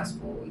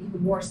successful,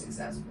 even more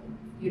successful,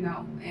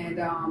 and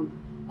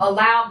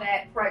allow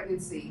that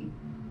pregnancy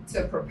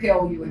to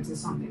propel you into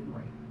something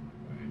great.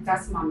 Right.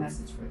 That's my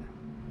message for them.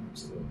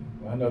 Absolutely.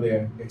 Well, I know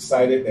they're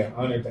excited. They're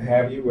honored to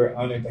have you. We're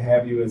honored to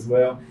have you as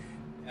well.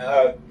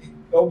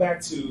 Go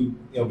back to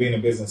being a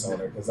business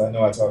owner, because I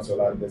know I talk to a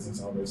lot of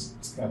business owners.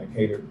 It's kind of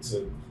catered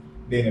to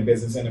being in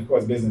business, and of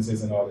course, business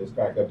isn't all it's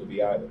cracked up to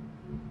be either.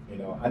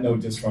 I know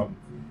just from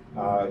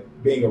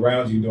being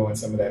around you during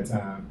some of that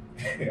time,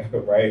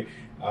 right,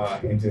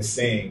 and just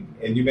seeing.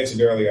 And you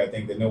mentioned earlier, I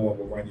think, that no one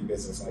will run your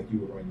business like you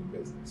would run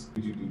your business. What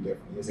would you do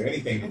differently? Is there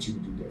anything that you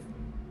would do differently?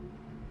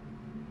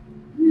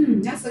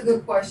 That's a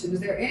good question.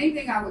 Is there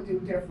anything I would do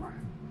different?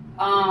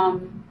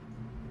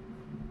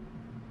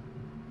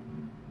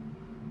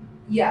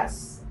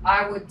 Yes,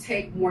 I would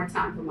take more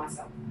time for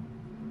myself.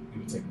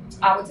 You would take more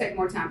time? I would take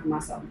more time for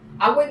myself.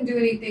 I wouldn't do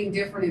anything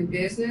different in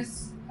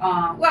business.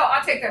 Well,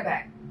 I'll take that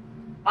back.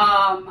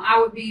 I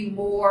would be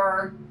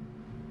more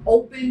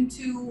open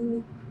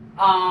to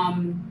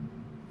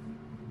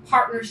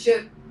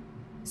partnership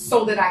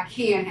so that I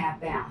can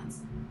have balance.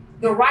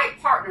 The right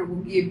partner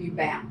will give you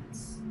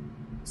balance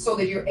so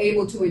that you're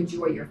able to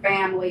enjoy your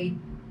family.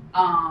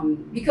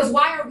 Because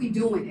why are we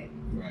doing it?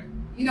 Right.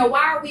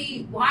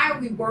 Why are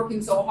we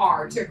working so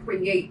hard to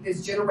create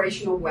this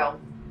generational wealth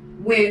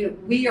when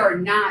we are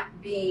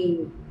not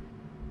being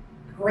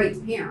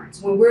great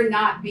parents, when we're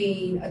not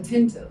being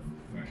attentive,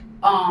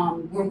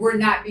 when we're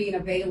not being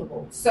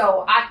available?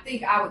 So I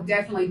think I would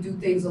definitely do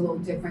things a little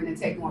different and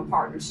take on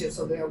partnerships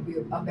so there'll be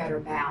a better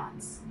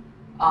balance,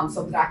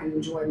 so that I can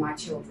enjoy my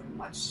children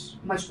much,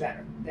 much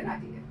better than I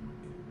did.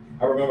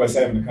 I remember us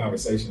having a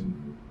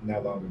conversation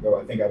not long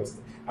ago.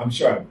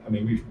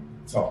 We've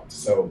talked.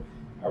 So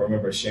I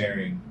remember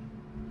sharing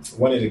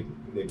one of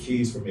the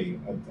keys for me,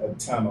 a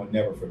time I'll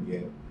never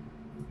forget.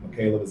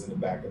 Michaela was in the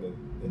back of the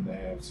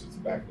nav. She was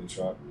in the back of the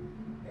truck,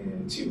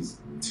 and she was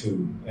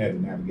 2. I had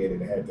to navigate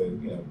it. I had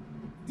the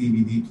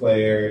DVD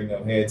player,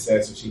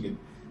 headset, so she could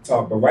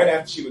talk. But right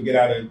after she would get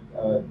out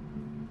of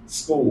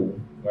school,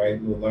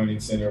 right, little learning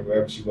center,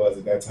 wherever she was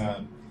at that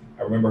time,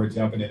 I remember her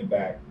jumping in the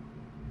back,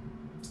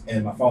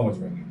 and my phone was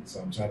ringing.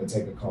 So I'm trying to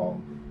take a call,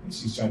 and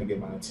she's trying to get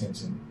my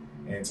attention.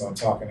 And so I'm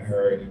talking to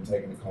her and then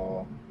taking the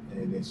call,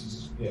 and then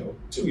she's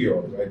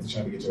 2-year-old, right,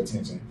 trying to get your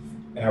attention.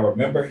 And I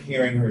remember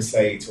hearing her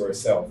say to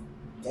herself,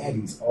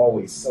 "Daddy's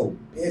always so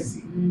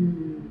busy."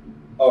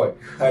 Oh, it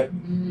cut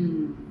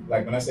me.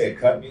 Like when I say it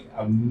cut me,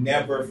 I'll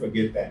never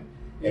forget that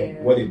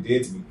and what it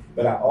did to me.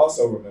 But I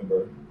also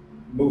remember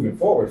moving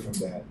forward from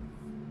that,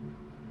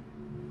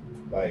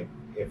 like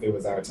if it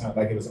was our time,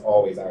 like it was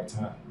always our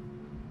time.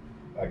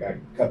 Like I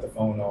cut the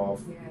phone off,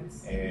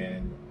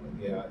 and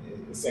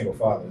a single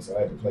father, so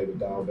I had to play with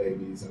doll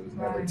babies. I was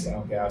never, I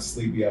don't care how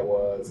sleepy I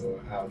was or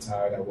how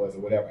tired I was or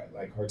whatever.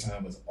 Like her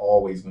time was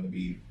always going to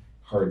be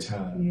her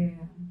time.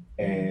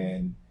 Yeah.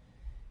 And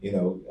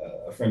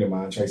a friend of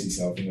mine, Tracy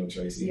Self,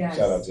 Tracy. Shout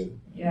out to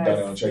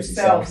Tanya on Tracy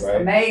Self,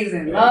 right?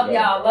 Amazing.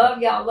 Yeah,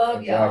 love y'all.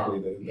 Exactly.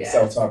 The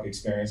Self-Talk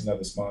Experience,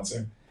 another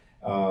sponsor.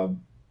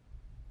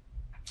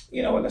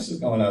 Let's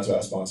just go on to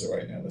our sponsor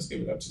right now. Let's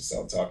give it up to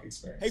Self-Talk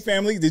Experience. Hey,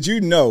 family, did you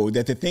know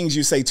that the things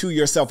you say to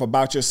yourself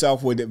about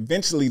yourself would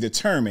eventually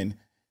determine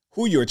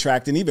who you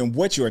attract and even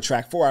what you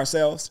attract for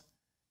ourselves?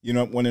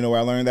 Want to know where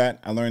I learned that?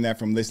 I learned that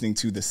from listening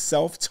to the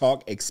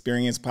Self-Talk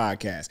Experience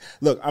podcast.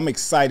 Look, I'm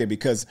excited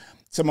because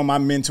some of my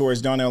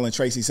mentors, Donnell and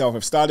Tracy Self,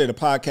 have started a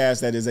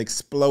podcast that is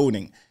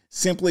exploding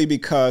simply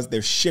because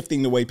they're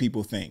shifting the way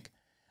people think.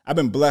 I've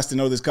been blessed to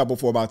know this couple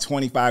for about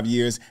 25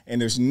 years,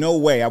 and there's no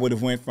way I would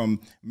have went from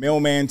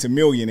mailman to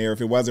millionaire if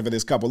it wasn't for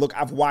this couple. Look,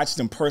 I've watched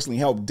them personally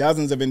help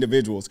dozens of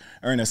individuals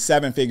earn a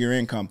 7-figure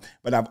income,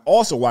 but I've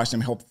also watched them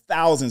help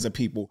thousands of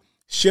people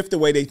shift the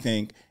way they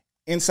think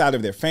inside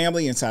of their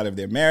family, inside of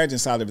their marriage,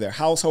 inside of their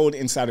household,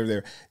 inside of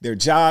their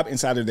job,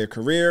 inside of their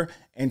career,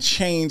 and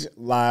change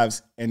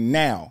lives. And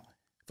now,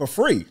 for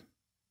free,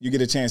 you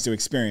get a chance to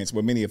experience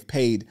what many have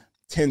paid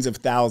tens of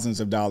thousands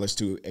of dollars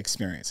to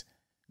experience.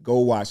 Go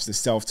watch the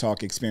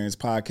Self-Talk Experience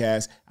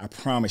podcast. I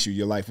promise you,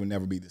 your life will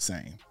never be the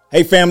same.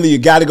 Hey, family, you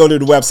got to go to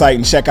the website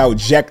and check out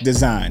Jack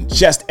Design,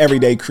 just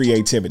everyday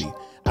creativity.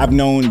 I've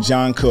known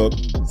John Cook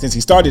since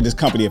he started this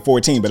company at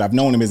 14, but I've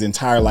known him his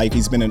entire life.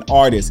 He's been an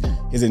artist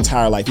his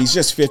entire life. He's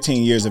just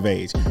 15 years of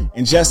age.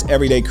 And Just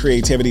Everyday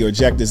Creativity, or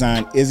Jack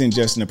Design, isn't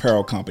just an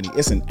apparel company.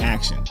 It's an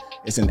action.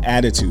 It's an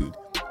attitude.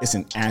 It's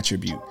an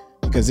attribute.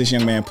 Because this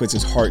young man puts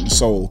his heart and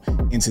soul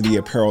into the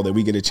apparel that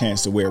we get a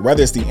chance to wear.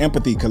 Whether it's the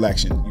Empathy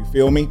collection, you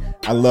feel me?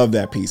 I love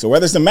that piece. Or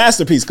whether it's the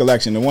Masterpiece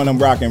collection, the one I'm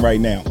rocking right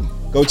now.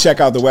 Go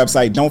check out the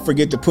website. Don't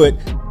forget to put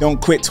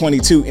Don't Quit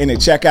 22 in the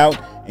checkout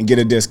and get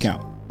a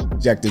discount.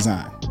 Jack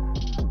Design.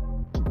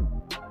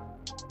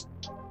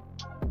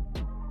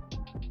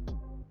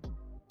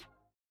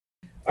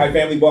 All right,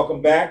 family,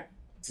 welcome back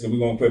to the We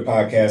Won't Quit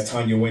podcast.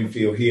 Tanya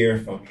Winfield here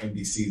from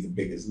NBC's The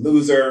Biggest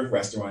Loser,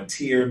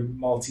 restaurateur,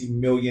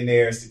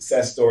 multi-millionaire,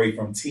 success story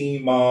from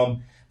teen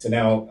mom to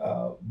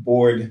now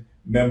board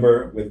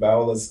member with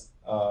Viola's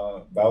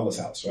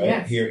house, right?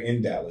 Yes. Here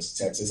in Dallas,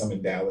 Texas. I'm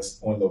in Dallas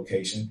on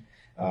location.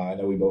 I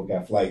know we both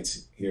got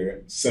flights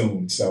here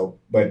soon,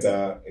 but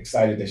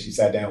excited that she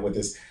sat down with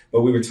us.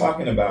 But we were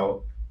talking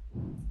about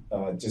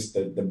just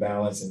the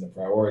balance and the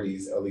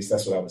priorities. At least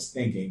that's what I was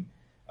thinking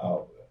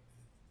of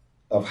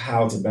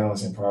how to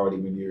balance in priority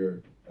when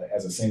you're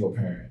as a single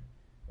parent,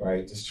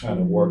 right? Just trying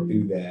to work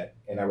through that.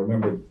 And I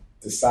remember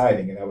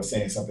deciding, and I was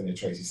saying something that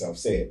Tracy Self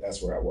said,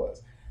 that's where I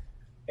was.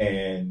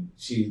 And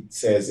she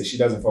says that she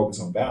doesn't focus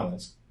on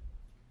balance,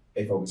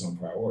 they focus on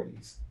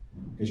priorities.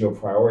 Because you'll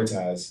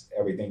prioritize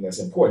everything that's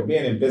important.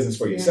 Being in business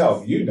for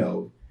yourself, you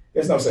know,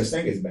 there's no such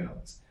thing as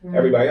balance. Right.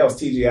 Everybody else,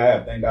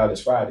 TGIF, thank God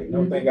it's Friday.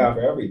 No, thank God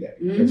for every day.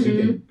 Because you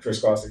can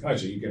crisscross the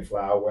country. You can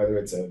fly out whether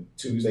it's a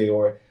Tuesday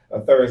or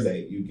a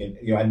Thursday. You can,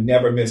 I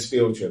never miss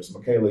field trips.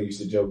 Michaela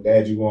used to joke,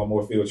 Dad, you go on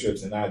more field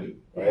trips than I do,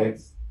 right?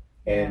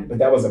 Yes. But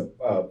that was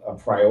a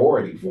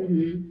priority for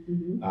me.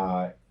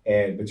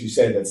 But you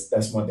said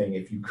that's one thing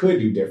if you could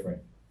do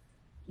different.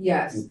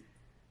 Yes,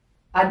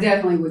 I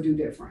definitely would do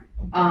different.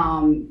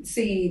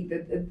 See,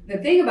 the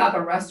thing about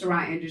the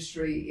restaurant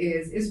industry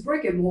is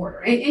brick and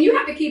mortar. And you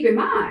have to keep in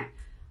mind,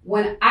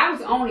 when I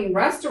was owning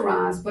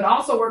restaurants, but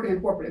also working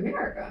in corporate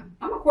America,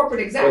 I'm a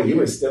corporate executive. Wait, you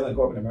were still in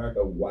corporate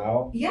America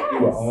while you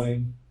were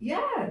owning?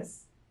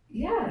 Yes.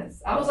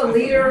 I was a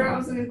leader. I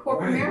was in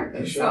corporate America.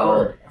 You sure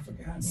were. I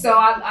forgot. So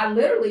I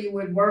literally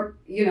would work,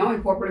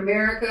 in corporate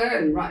America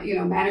and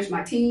manage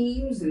my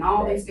teams and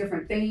all these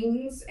different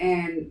things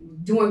and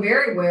doing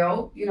very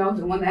well,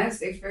 doing that,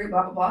 Stage Ferry,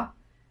 blah, blah,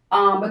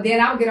 blah. But then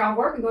I would get off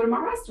work and go to my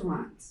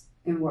restaurants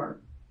and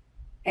work.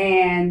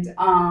 And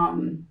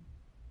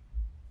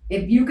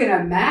if you can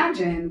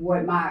imagine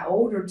what my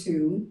older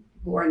two,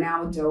 who are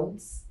now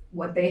adults,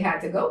 what they had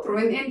to go through.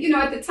 And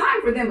at the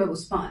time for them, it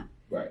was fun.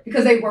 Right.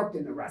 Because they worked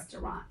in the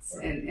restaurants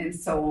and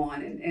so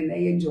on, and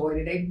they enjoyed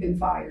it. They've been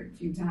fired a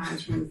few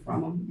times from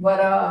them.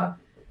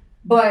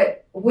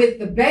 But with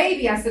the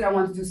baby, I said I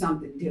wanted to do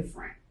something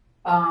different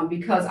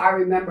because I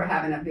remember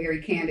having a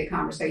very candid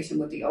conversation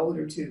with the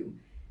older two.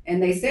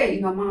 And they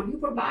said, Mom, you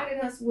provided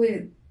us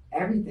with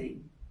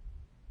everything.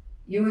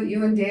 You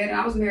and Dad, and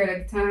I was married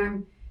at the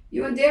time,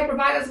 you and Dad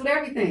provided us with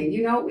everything.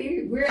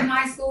 We're in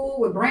high school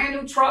with brand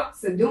new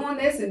trucks and doing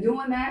this and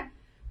doing that.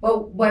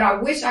 But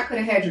I wish I could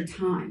have had your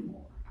time more.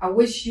 I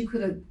wish you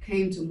could have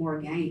came to more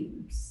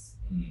games.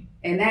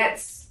 And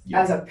that's,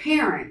 as a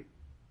parent,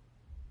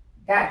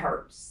 that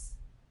hurts,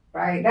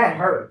 right? That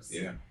hurts.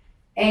 Yeah.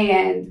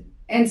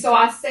 And so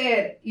I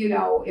said,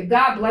 if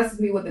God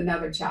blesses me with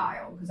another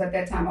child, because at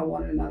that time I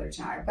wanted another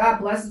child. If God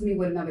blesses me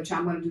with another child,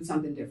 I'm going to do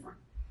something different.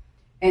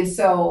 And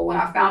so when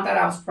I found out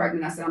I was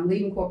pregnant, I said, I'm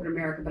leaving corporate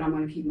America, but I'm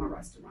going to keep my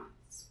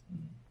restaurants.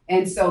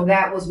 And so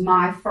that was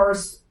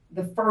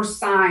the first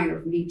sign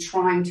of me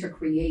trying to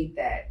create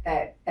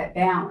that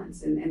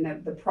balance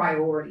and the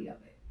priority of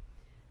it.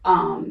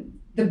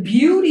 The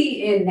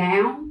beauty in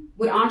now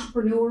with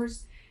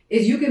entrepreneurs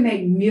is you can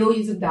make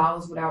millions of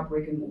dollars without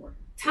brick and mortar.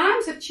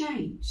 Times have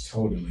changed.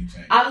 Totally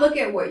changed. I look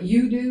at what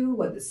you do,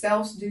 what the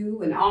Selfs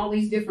do, and all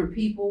these different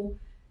people.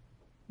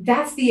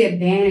 That's the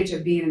advantage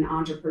of being an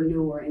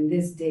entrepreneur in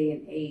this day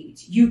and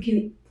age. You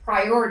can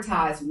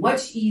prioritize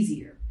much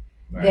easier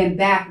than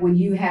back when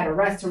you had a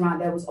restaurant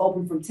that was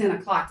open from 10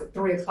 o'clock to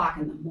 3 o'clock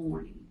in the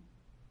morning.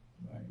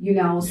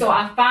 So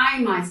I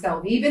find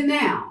myself, even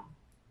now,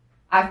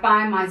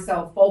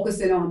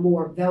 focusing on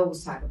more of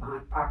those type of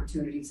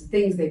opportunities, the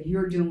things that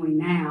you're doing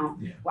now,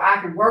 where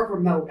I can work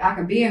remote, I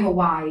can be in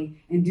Hawaii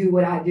and do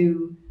what I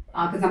do,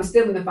 because I'm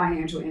still in the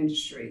financial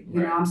industry.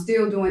 I'm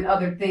still doing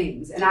other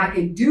things, and I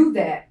can do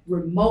that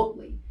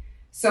remotely.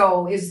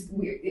 So it's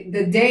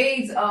the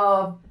days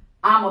of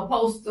I'm a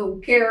postal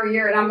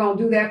carrier and I'm going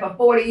to do that for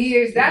 40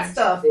 years. That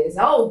stuff is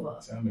over.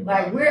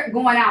 Like we're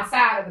going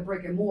outside of the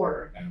brick and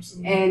mortar.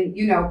 Absolutely.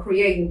 And,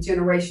 creating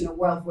generational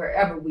wealth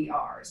wherever we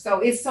are.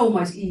 So it's so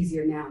much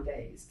easier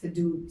nowadays to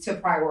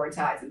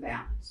prioritize and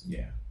balance.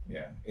 Yeah.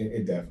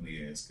 It definitely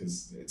is.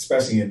 Because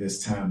especially in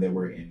this time that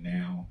we're in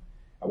now,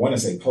 I want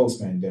to say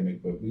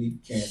post-pandemic, but we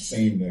can't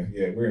seem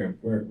to, we're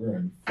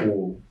in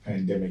full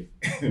pandemic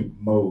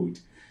mode.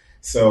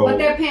 So, but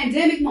that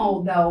pandemic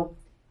mode though,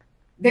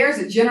 there's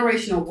a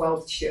generational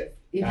wealth shift.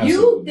 If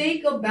you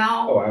think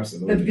about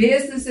the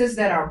businesses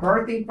that are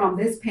birthing from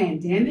this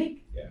pandemic,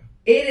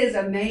 it is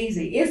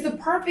amazing. It's the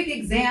perfect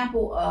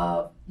example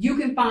of you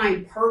can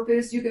find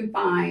purpose, you can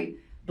find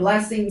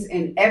blessings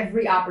in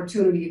every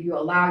opportunity if you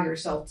allow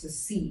yourself to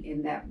see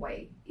in that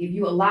way. If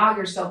you allow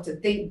yourself to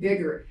think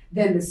bigger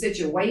than the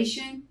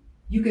situation,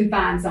 you can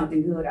find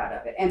something good out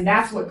of it. And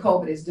that's what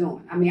COVID is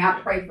doing. I mean,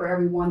 I pray for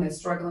everyone that's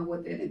struggling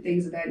with it and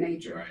things of that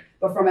nature. Right.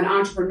 But from an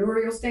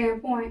entrepreneurial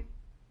standpoint,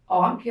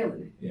 I'm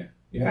killing it.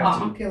 Yeah.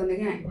 I'm killing the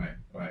game.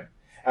 Right.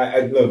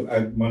 I look,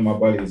 one of my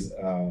buddies,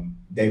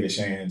 David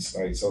Shan's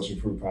Social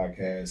Proof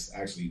podcast,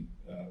 actually,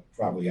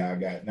 I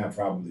got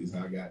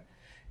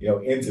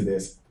into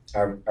this.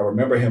 I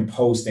remember him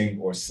posting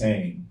or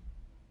saying,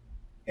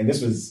 and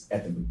this was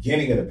at the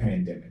beginning of the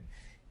pandemic,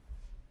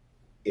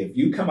 if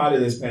you come out of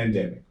this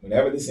pandemic,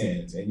 whenever this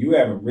ends, and you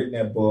haven't written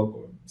that book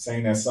or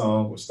sang that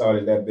song or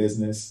started that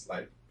business,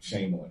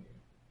 shame on you.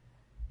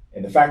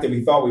 And the fact that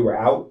we thought we were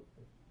out,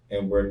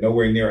 and we're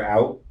nowhere near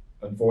out,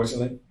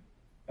 unfortunately.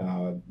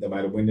 No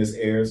matter when this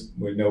airs,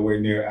 we're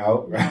nowhere near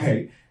out,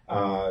 right?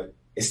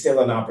 it's still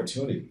an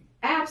opportunity.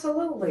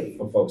 Absolutely.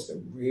 For folks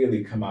to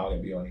really come out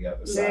and be on the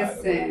other side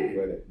of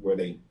where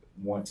they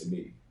want to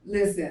be.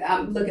 Listen,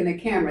 I'm looking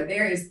at camera.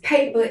 There is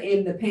paper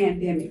in the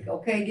pandemic.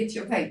 Okay, get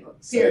your paper.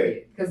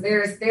 Period. Because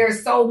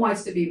there's so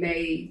much to be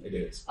made. It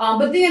is.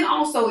 But then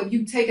also, if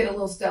you take it a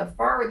little step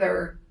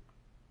further,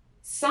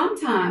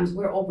 sometimes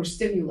we're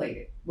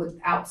overstimulated with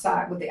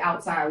the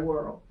outside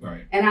world.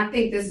 Right. And I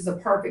think this is a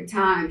perfect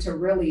time to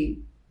really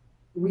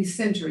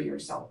recenter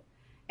yourself.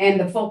 And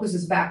the focus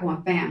is back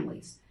on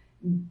families.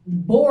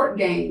 Board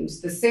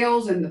games, the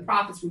sales and the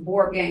profits from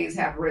board games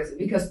have risen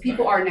because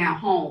people are now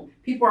home.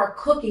 People are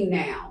cooking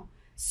now.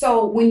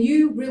 So when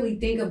you really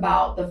think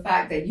about the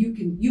fact that you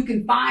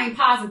can find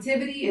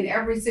positivity in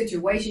every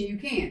situation, you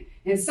can.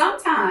 And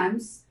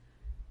sometimes,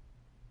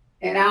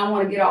 and I don't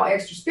want to get all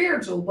extra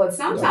spiritual, but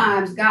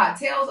sometimes God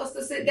tells us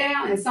to sit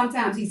down and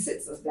sometimes he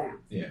sits us down.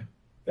 Yeah,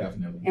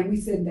 definitely. And we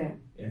sit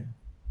down. Yeah,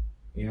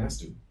 he has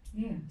to.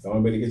 Yeah. It's the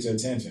only way to get your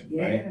attention,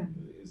 right? Yeah.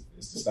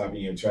 It's to stop you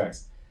in your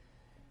tracks.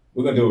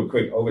 We're going to do a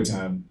quick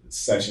overtime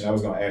session. I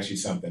was going to ask you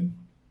something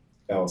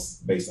else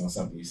based on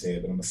something you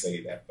said, but I'm going to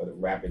save that for the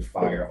rapid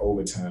fire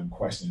overtime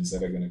questions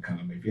that are going to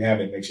come. If you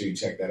haven't, make sure you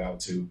check that out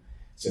too.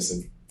 It's just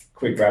a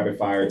quick rapid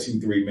fire,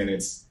 2-3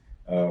 minutes,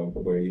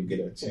 where you get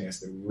a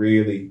chance to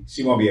really,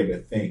 she won't be able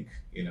to think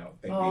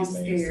these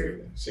things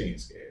through. She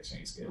ain't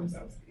scared.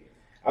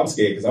 I'm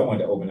scared because I wanted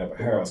to open up a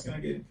Harold's. Can I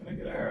get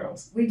a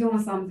Harold's? We doing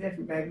something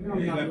different, baby.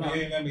 We on another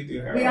level. Let me do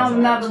Harold's. We on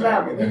another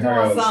level. We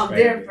doing something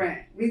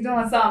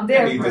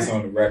different. I need this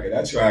on the record.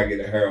 I tried to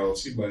get a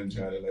Harold's. She wasn't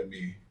trying to let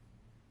me.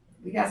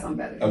 We got something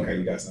better. Okay,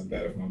 you got something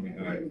better for me.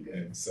 All right.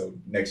 And so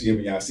next year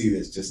when y'all see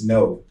this, just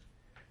know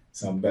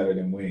something better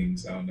than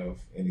wings. I don't know if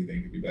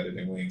anything could be better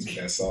than wings with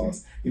that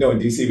sauce. In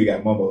DC we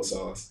got mumbo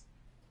sauce.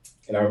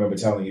 And I remember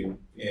telling you,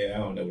 I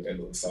don't know what that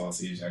little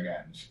sauce is I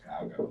got in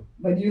Chicago.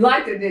 But you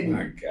liked it, didn't you?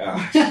 My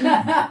gosh.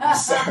 I'm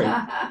sorry.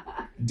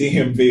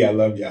 DMV, I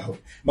love y'all.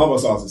 Mumbo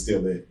sauce is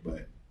still it,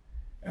 but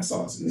that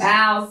sauce is...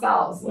 Mild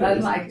sauce.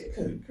 Nothing like it.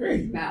 Good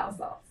grief. Mild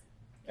sauce.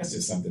 That's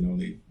just something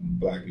only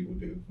black people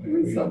do.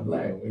 We're so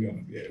black. We're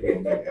going to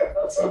make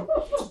that.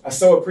 So, I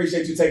so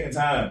appreciate you taking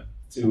time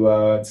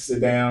to sit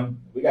down.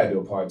 We got to do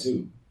a part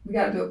 2. We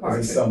got to do a part 2.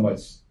 There's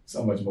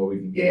so much more we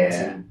can get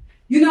into.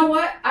 You know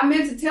what? I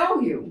meant to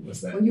tell you.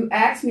 What's that? When you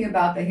asked me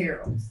about the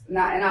Heralds, and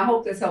I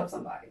hope this helps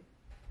somebody.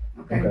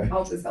 Okay? I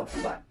hope this helps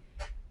somebody.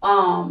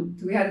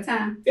 Do we have the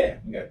time? Yeah,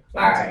 we got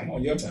time.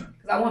 On your time.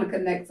 Because I want to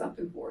connect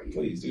something for you.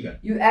 Please do that.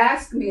 You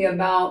asked me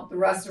about the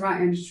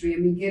restaurant industry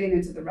and me getting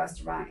into the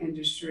restaurant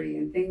industry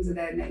and things of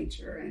that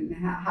nature and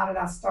how did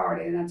I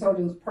start it? And I told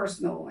you it was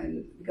personal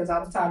and because I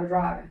was tired of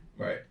driving.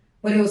 Right.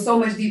 But it was so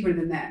much deeper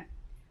than that.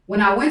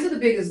 When I went to The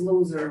Biggest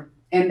Loser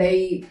and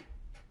they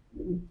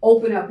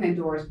open up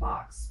Pandora's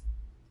box,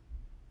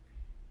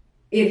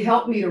 it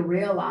helped me to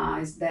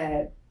realize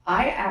that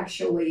I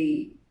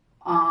actually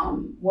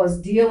was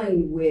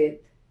dealing with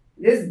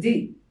this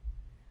deep.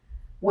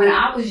 When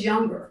I was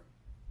younger,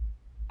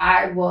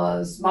 my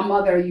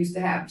mother used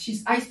to have,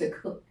 I used to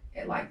cook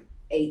at like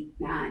 8,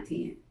 9,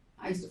 10.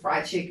 I used to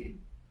fry chicken,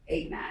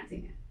 8, 9,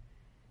 10.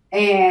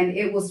 And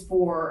it was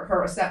for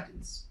her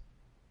acceptance.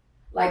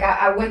 Like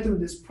I went through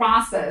this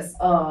process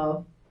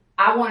of,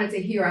 I wanted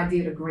to hear I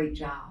did a great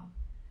job.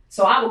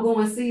 So I would go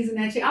and season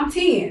that chicken. I'm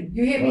 10,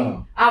 you hear me?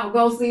 Wow. I would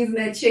go season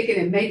that chicken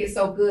and make it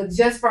so good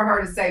just for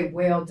her to say,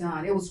 well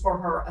done. It was for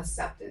her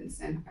acceptance.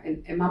 And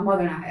my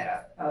mother and I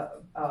had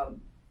a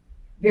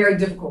very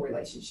difficult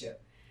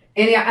relationship.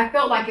 And I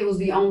felt like it was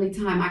the only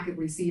time I could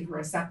receive her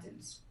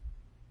acceptance.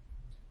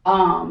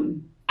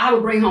 I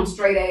would bring home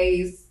straight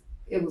A's.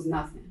 It was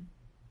nothing.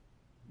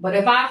 But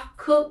if I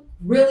cooked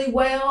really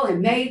well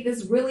and made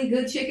this really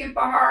good chicken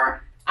for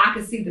her, I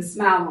could see the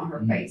smile on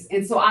her face.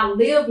 And so I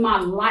lived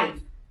my life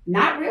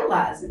not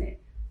realizing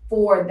it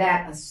for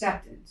that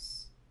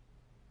acceptance.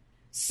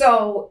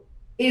 So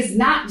it's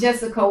not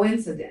just a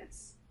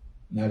coincidence.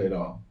 Not at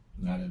all.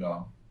 Not at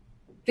all.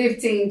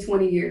 15,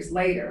 20 years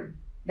later,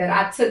 that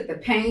I took the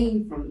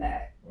pain from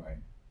that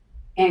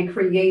and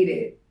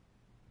created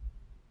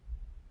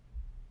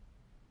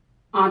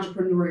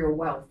entrepreneurial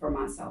wealth for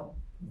myself.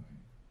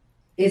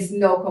 It's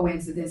no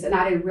coincidence. And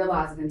I didn't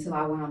realize it until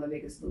I went on The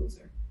Biggest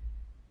Loser.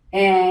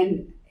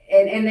 And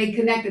they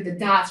connected the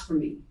dots for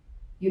me.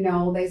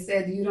 They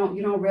said, you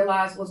don't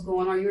realize what's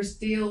going on. You're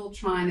still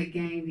trying to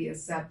gain the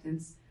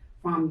acceptance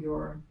from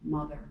your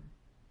mother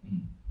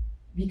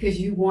because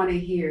you want to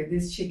hear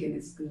this chicken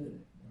is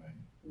good. Right.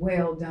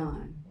 Well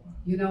done. Wow.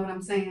 You know what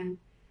I'm saying?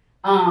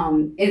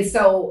 And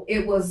so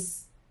it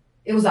was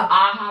an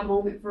aha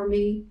moment for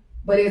me,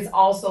 but it's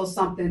also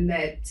something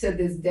that to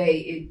this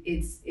day,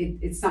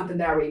 it's something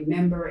that I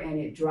remember and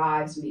it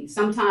drives me.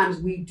 Sometimes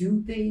we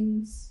do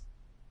things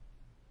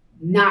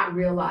not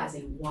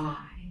realizing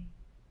why.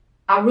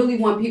 I really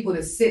want people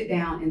to sit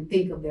down and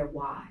think of their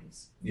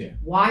whys. Yeah.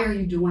 Why are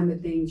you doing the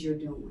things you're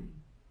doing?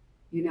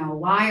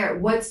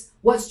 What's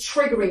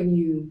triggering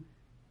you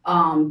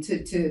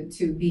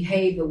to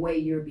behave the way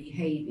you're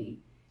behaving?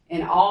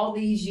 And all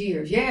these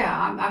years,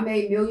 I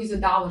made millions of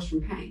dollars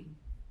from pain.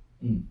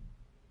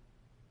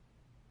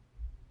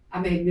 I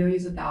made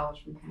millions of dollars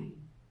from pain.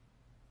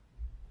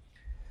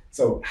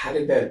 So how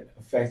did that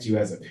affect you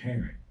as a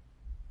parent?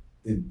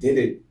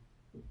 Did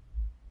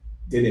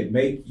it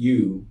make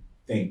you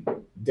think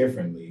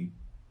differently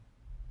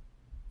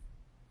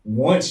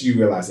once you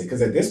realize it?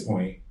 Because at this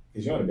point,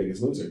 because you're on The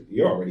Biggest Loser,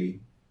 your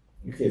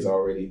kids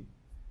already,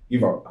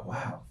 you've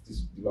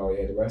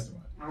already had the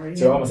restaurant.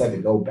 So you almost had to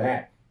go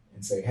back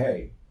and say,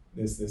 hey,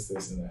 this,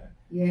 and that.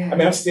 Yeah. I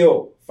mean, I'm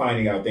still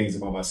finding out things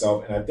about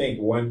myself. And I think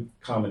one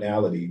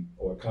commonality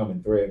or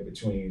common thread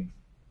between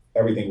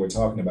everything we're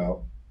talking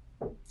about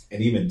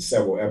and even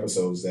several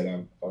episodes that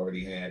I've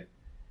already had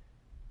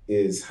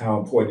is how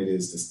important it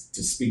is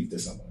to speak to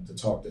someone, to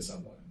talk to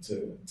someone,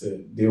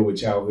 to deal with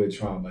childhood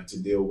trauma, to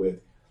deal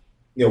with,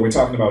 we're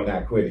talking about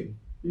not quitting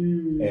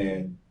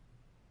and,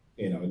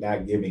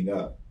 not giving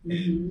up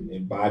and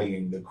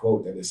embodying the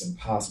quote that it's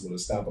impossible to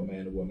stop a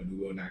man or woman who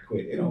will not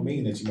quit. It don't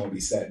mean that you won't be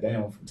sat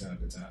down from time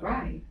to time.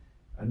 Right.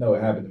 I know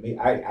it happened to me.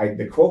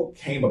 The quote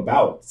came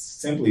about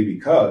simply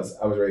because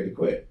I was ready to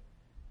quit.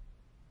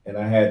 And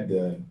I had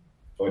the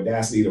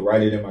audacity to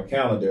write it in my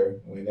calendar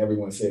when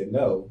everyone said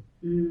no,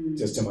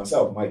 just to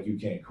myself, Mike, you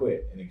can't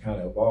quit. And it kind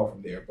of evolved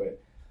from there.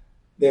 But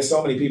there's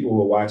so many people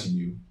who are watching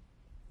you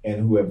and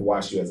who have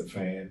watched you as a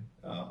fan,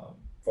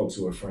 folks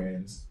who are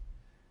friends,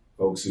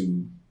 folks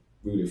who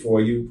rooted for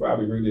you,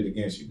 probably rooted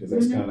against you, because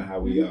that's kind of how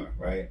we are,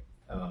 right?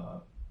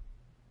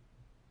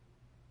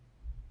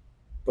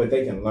 But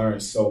they can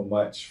learn so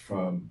much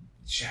from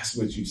just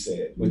what you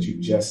said, what you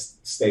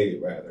just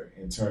stated, rather,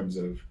 in terms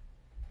of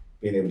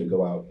being able to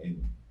go out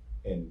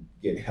and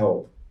get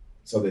help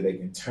so that they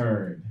can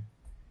turn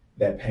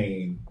that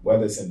pain,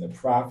 whether it's into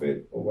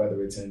profit or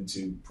whether it's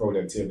into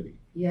productivity.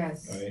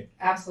 Yes, right?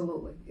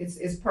 Absolutely.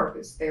 It's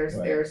purpose. There's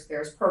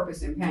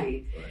purpose in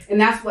pain. Right. And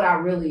that's what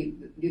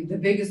the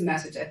biggest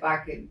message, if I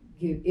could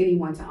give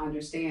anyone to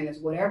understand, is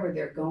whatever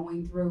they're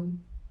going through,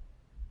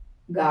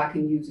 God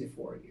can use it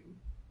for you.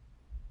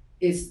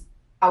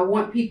 I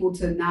want people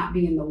to not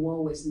be in the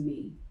woe is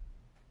me,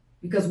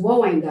 because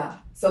woe ain't God.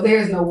 So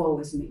there's no woe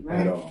is me,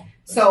 right? At all.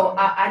 So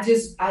I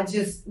just,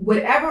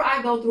 whatever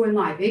I go through in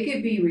life, it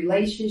could be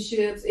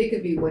relationships, it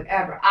could be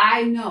whatever.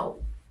 I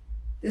know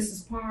this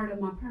is part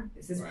of my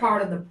purpose. It's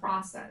part of the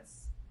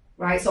process,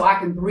 right? So I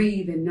can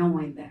breathe in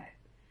knowing that.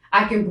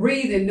 I can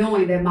breathe in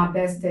knowing that my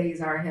best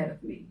days are ahead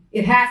of me.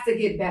 It has to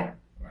get better,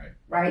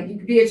 right? You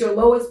could be at your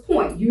lowest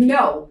point. You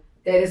know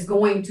that it's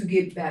going to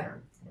get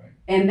better. Right.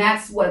 And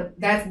that's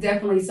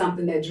definitely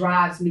something that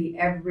drives me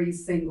every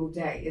single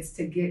day, is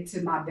to get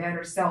to my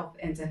better self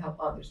and to help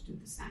others do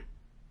the same.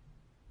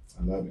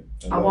 I love it.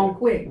 I won't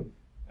quit.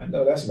 I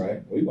know that's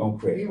right. We won't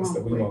quit. It's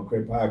the We Won't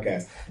Quit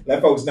podcast.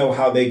 Let folks know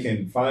how they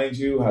can find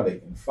you, how they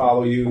can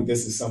follow you.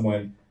 This is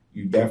someone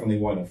you definitely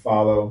want to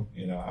follow.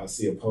 I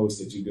see a post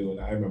that you do, and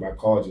I remember I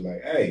called you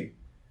like, hey,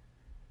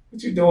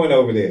 what you doing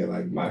over there?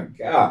 Like, my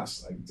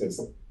gosh, like,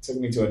 just took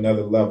me to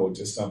another level,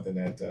 just something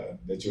that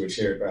you would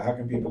share. But how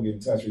can people get in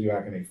touch with you?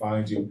 How can they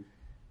find you?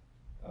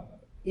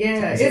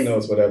 Who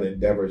knows what other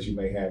endeavors you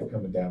may have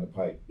coming down the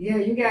pipe. Yeah,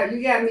 you got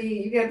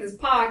this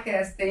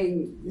podcast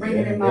thing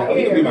ringing in my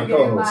ear. You'll be my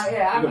co-host.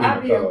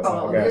 I'll be your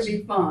co-host. It'll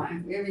be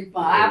fun.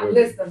 I have a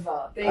list of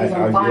things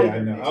on fire. I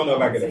know. I don't know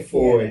if I can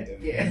afford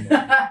too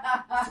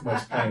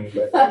much pain,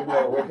 but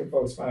where can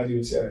folks find you?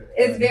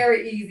 It's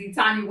very easy.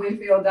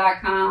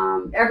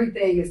 TanyaWinfield.com.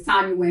 Everything is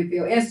Tanya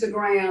Winfield.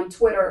 Instagram,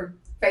 Twitter,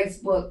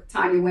 Facebook,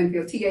 Tanya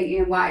Winfield,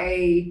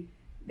 TANYA.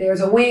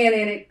 There's a win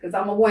in it, because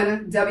I'm a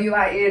winner.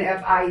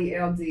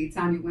 WINFIELD,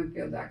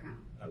 TanyaWinfield.com.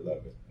 I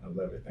love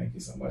it. Thank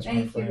you so much,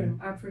 my friend. Thank you.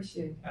 I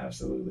appreciate it.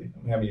 Absolutely.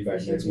 I'm having you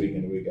back next week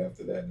and the week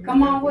after that.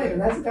 Come on with it.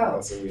 Let's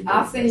go.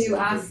 I'll send you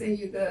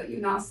the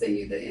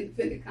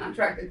independent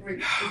contract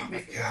agreement. Oh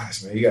my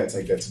gosh, man. You got to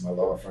take that to my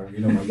law firm.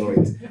 You know my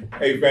lawyers.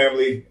 Hey,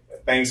 family.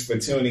 Thanks for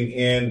tuning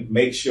in.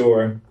 Make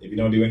sure, if you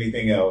don't do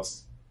anything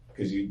else,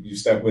 because you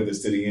stuck with us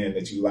to the end,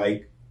 that you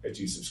like, that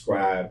you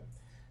subscribe,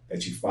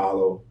 that you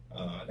follow.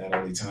 Not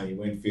only Tanya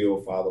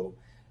Winfield, follow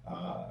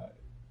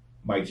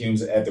Mike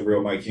Humes at The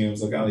Real Mike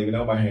Humes. Look, I don't even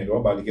know my handle.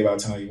 I'm about to give out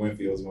Tanya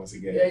Winfield's once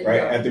again, right?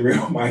 Go. At The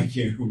Real Mike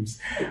Humes,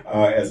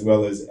 as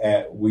well as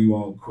at We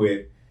Won't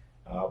Quit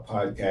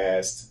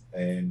podcast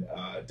and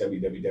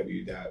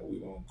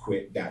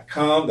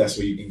www.wewon'tquit.com. That's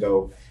where you can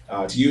go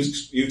to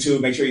use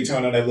YouTube. Make sure you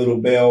turn on that little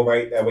bell,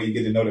 right? That way you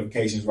get the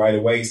notifications right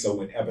away. So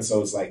when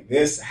episodes like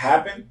this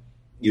happen,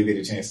 you'll get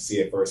a chance to see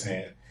it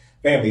firsthand.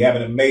 Family, have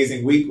an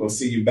amazing week. We'll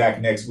see you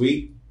back next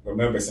week.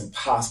 Remember, it's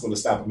impossible to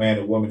stop a man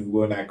or woman who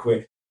will not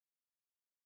quit.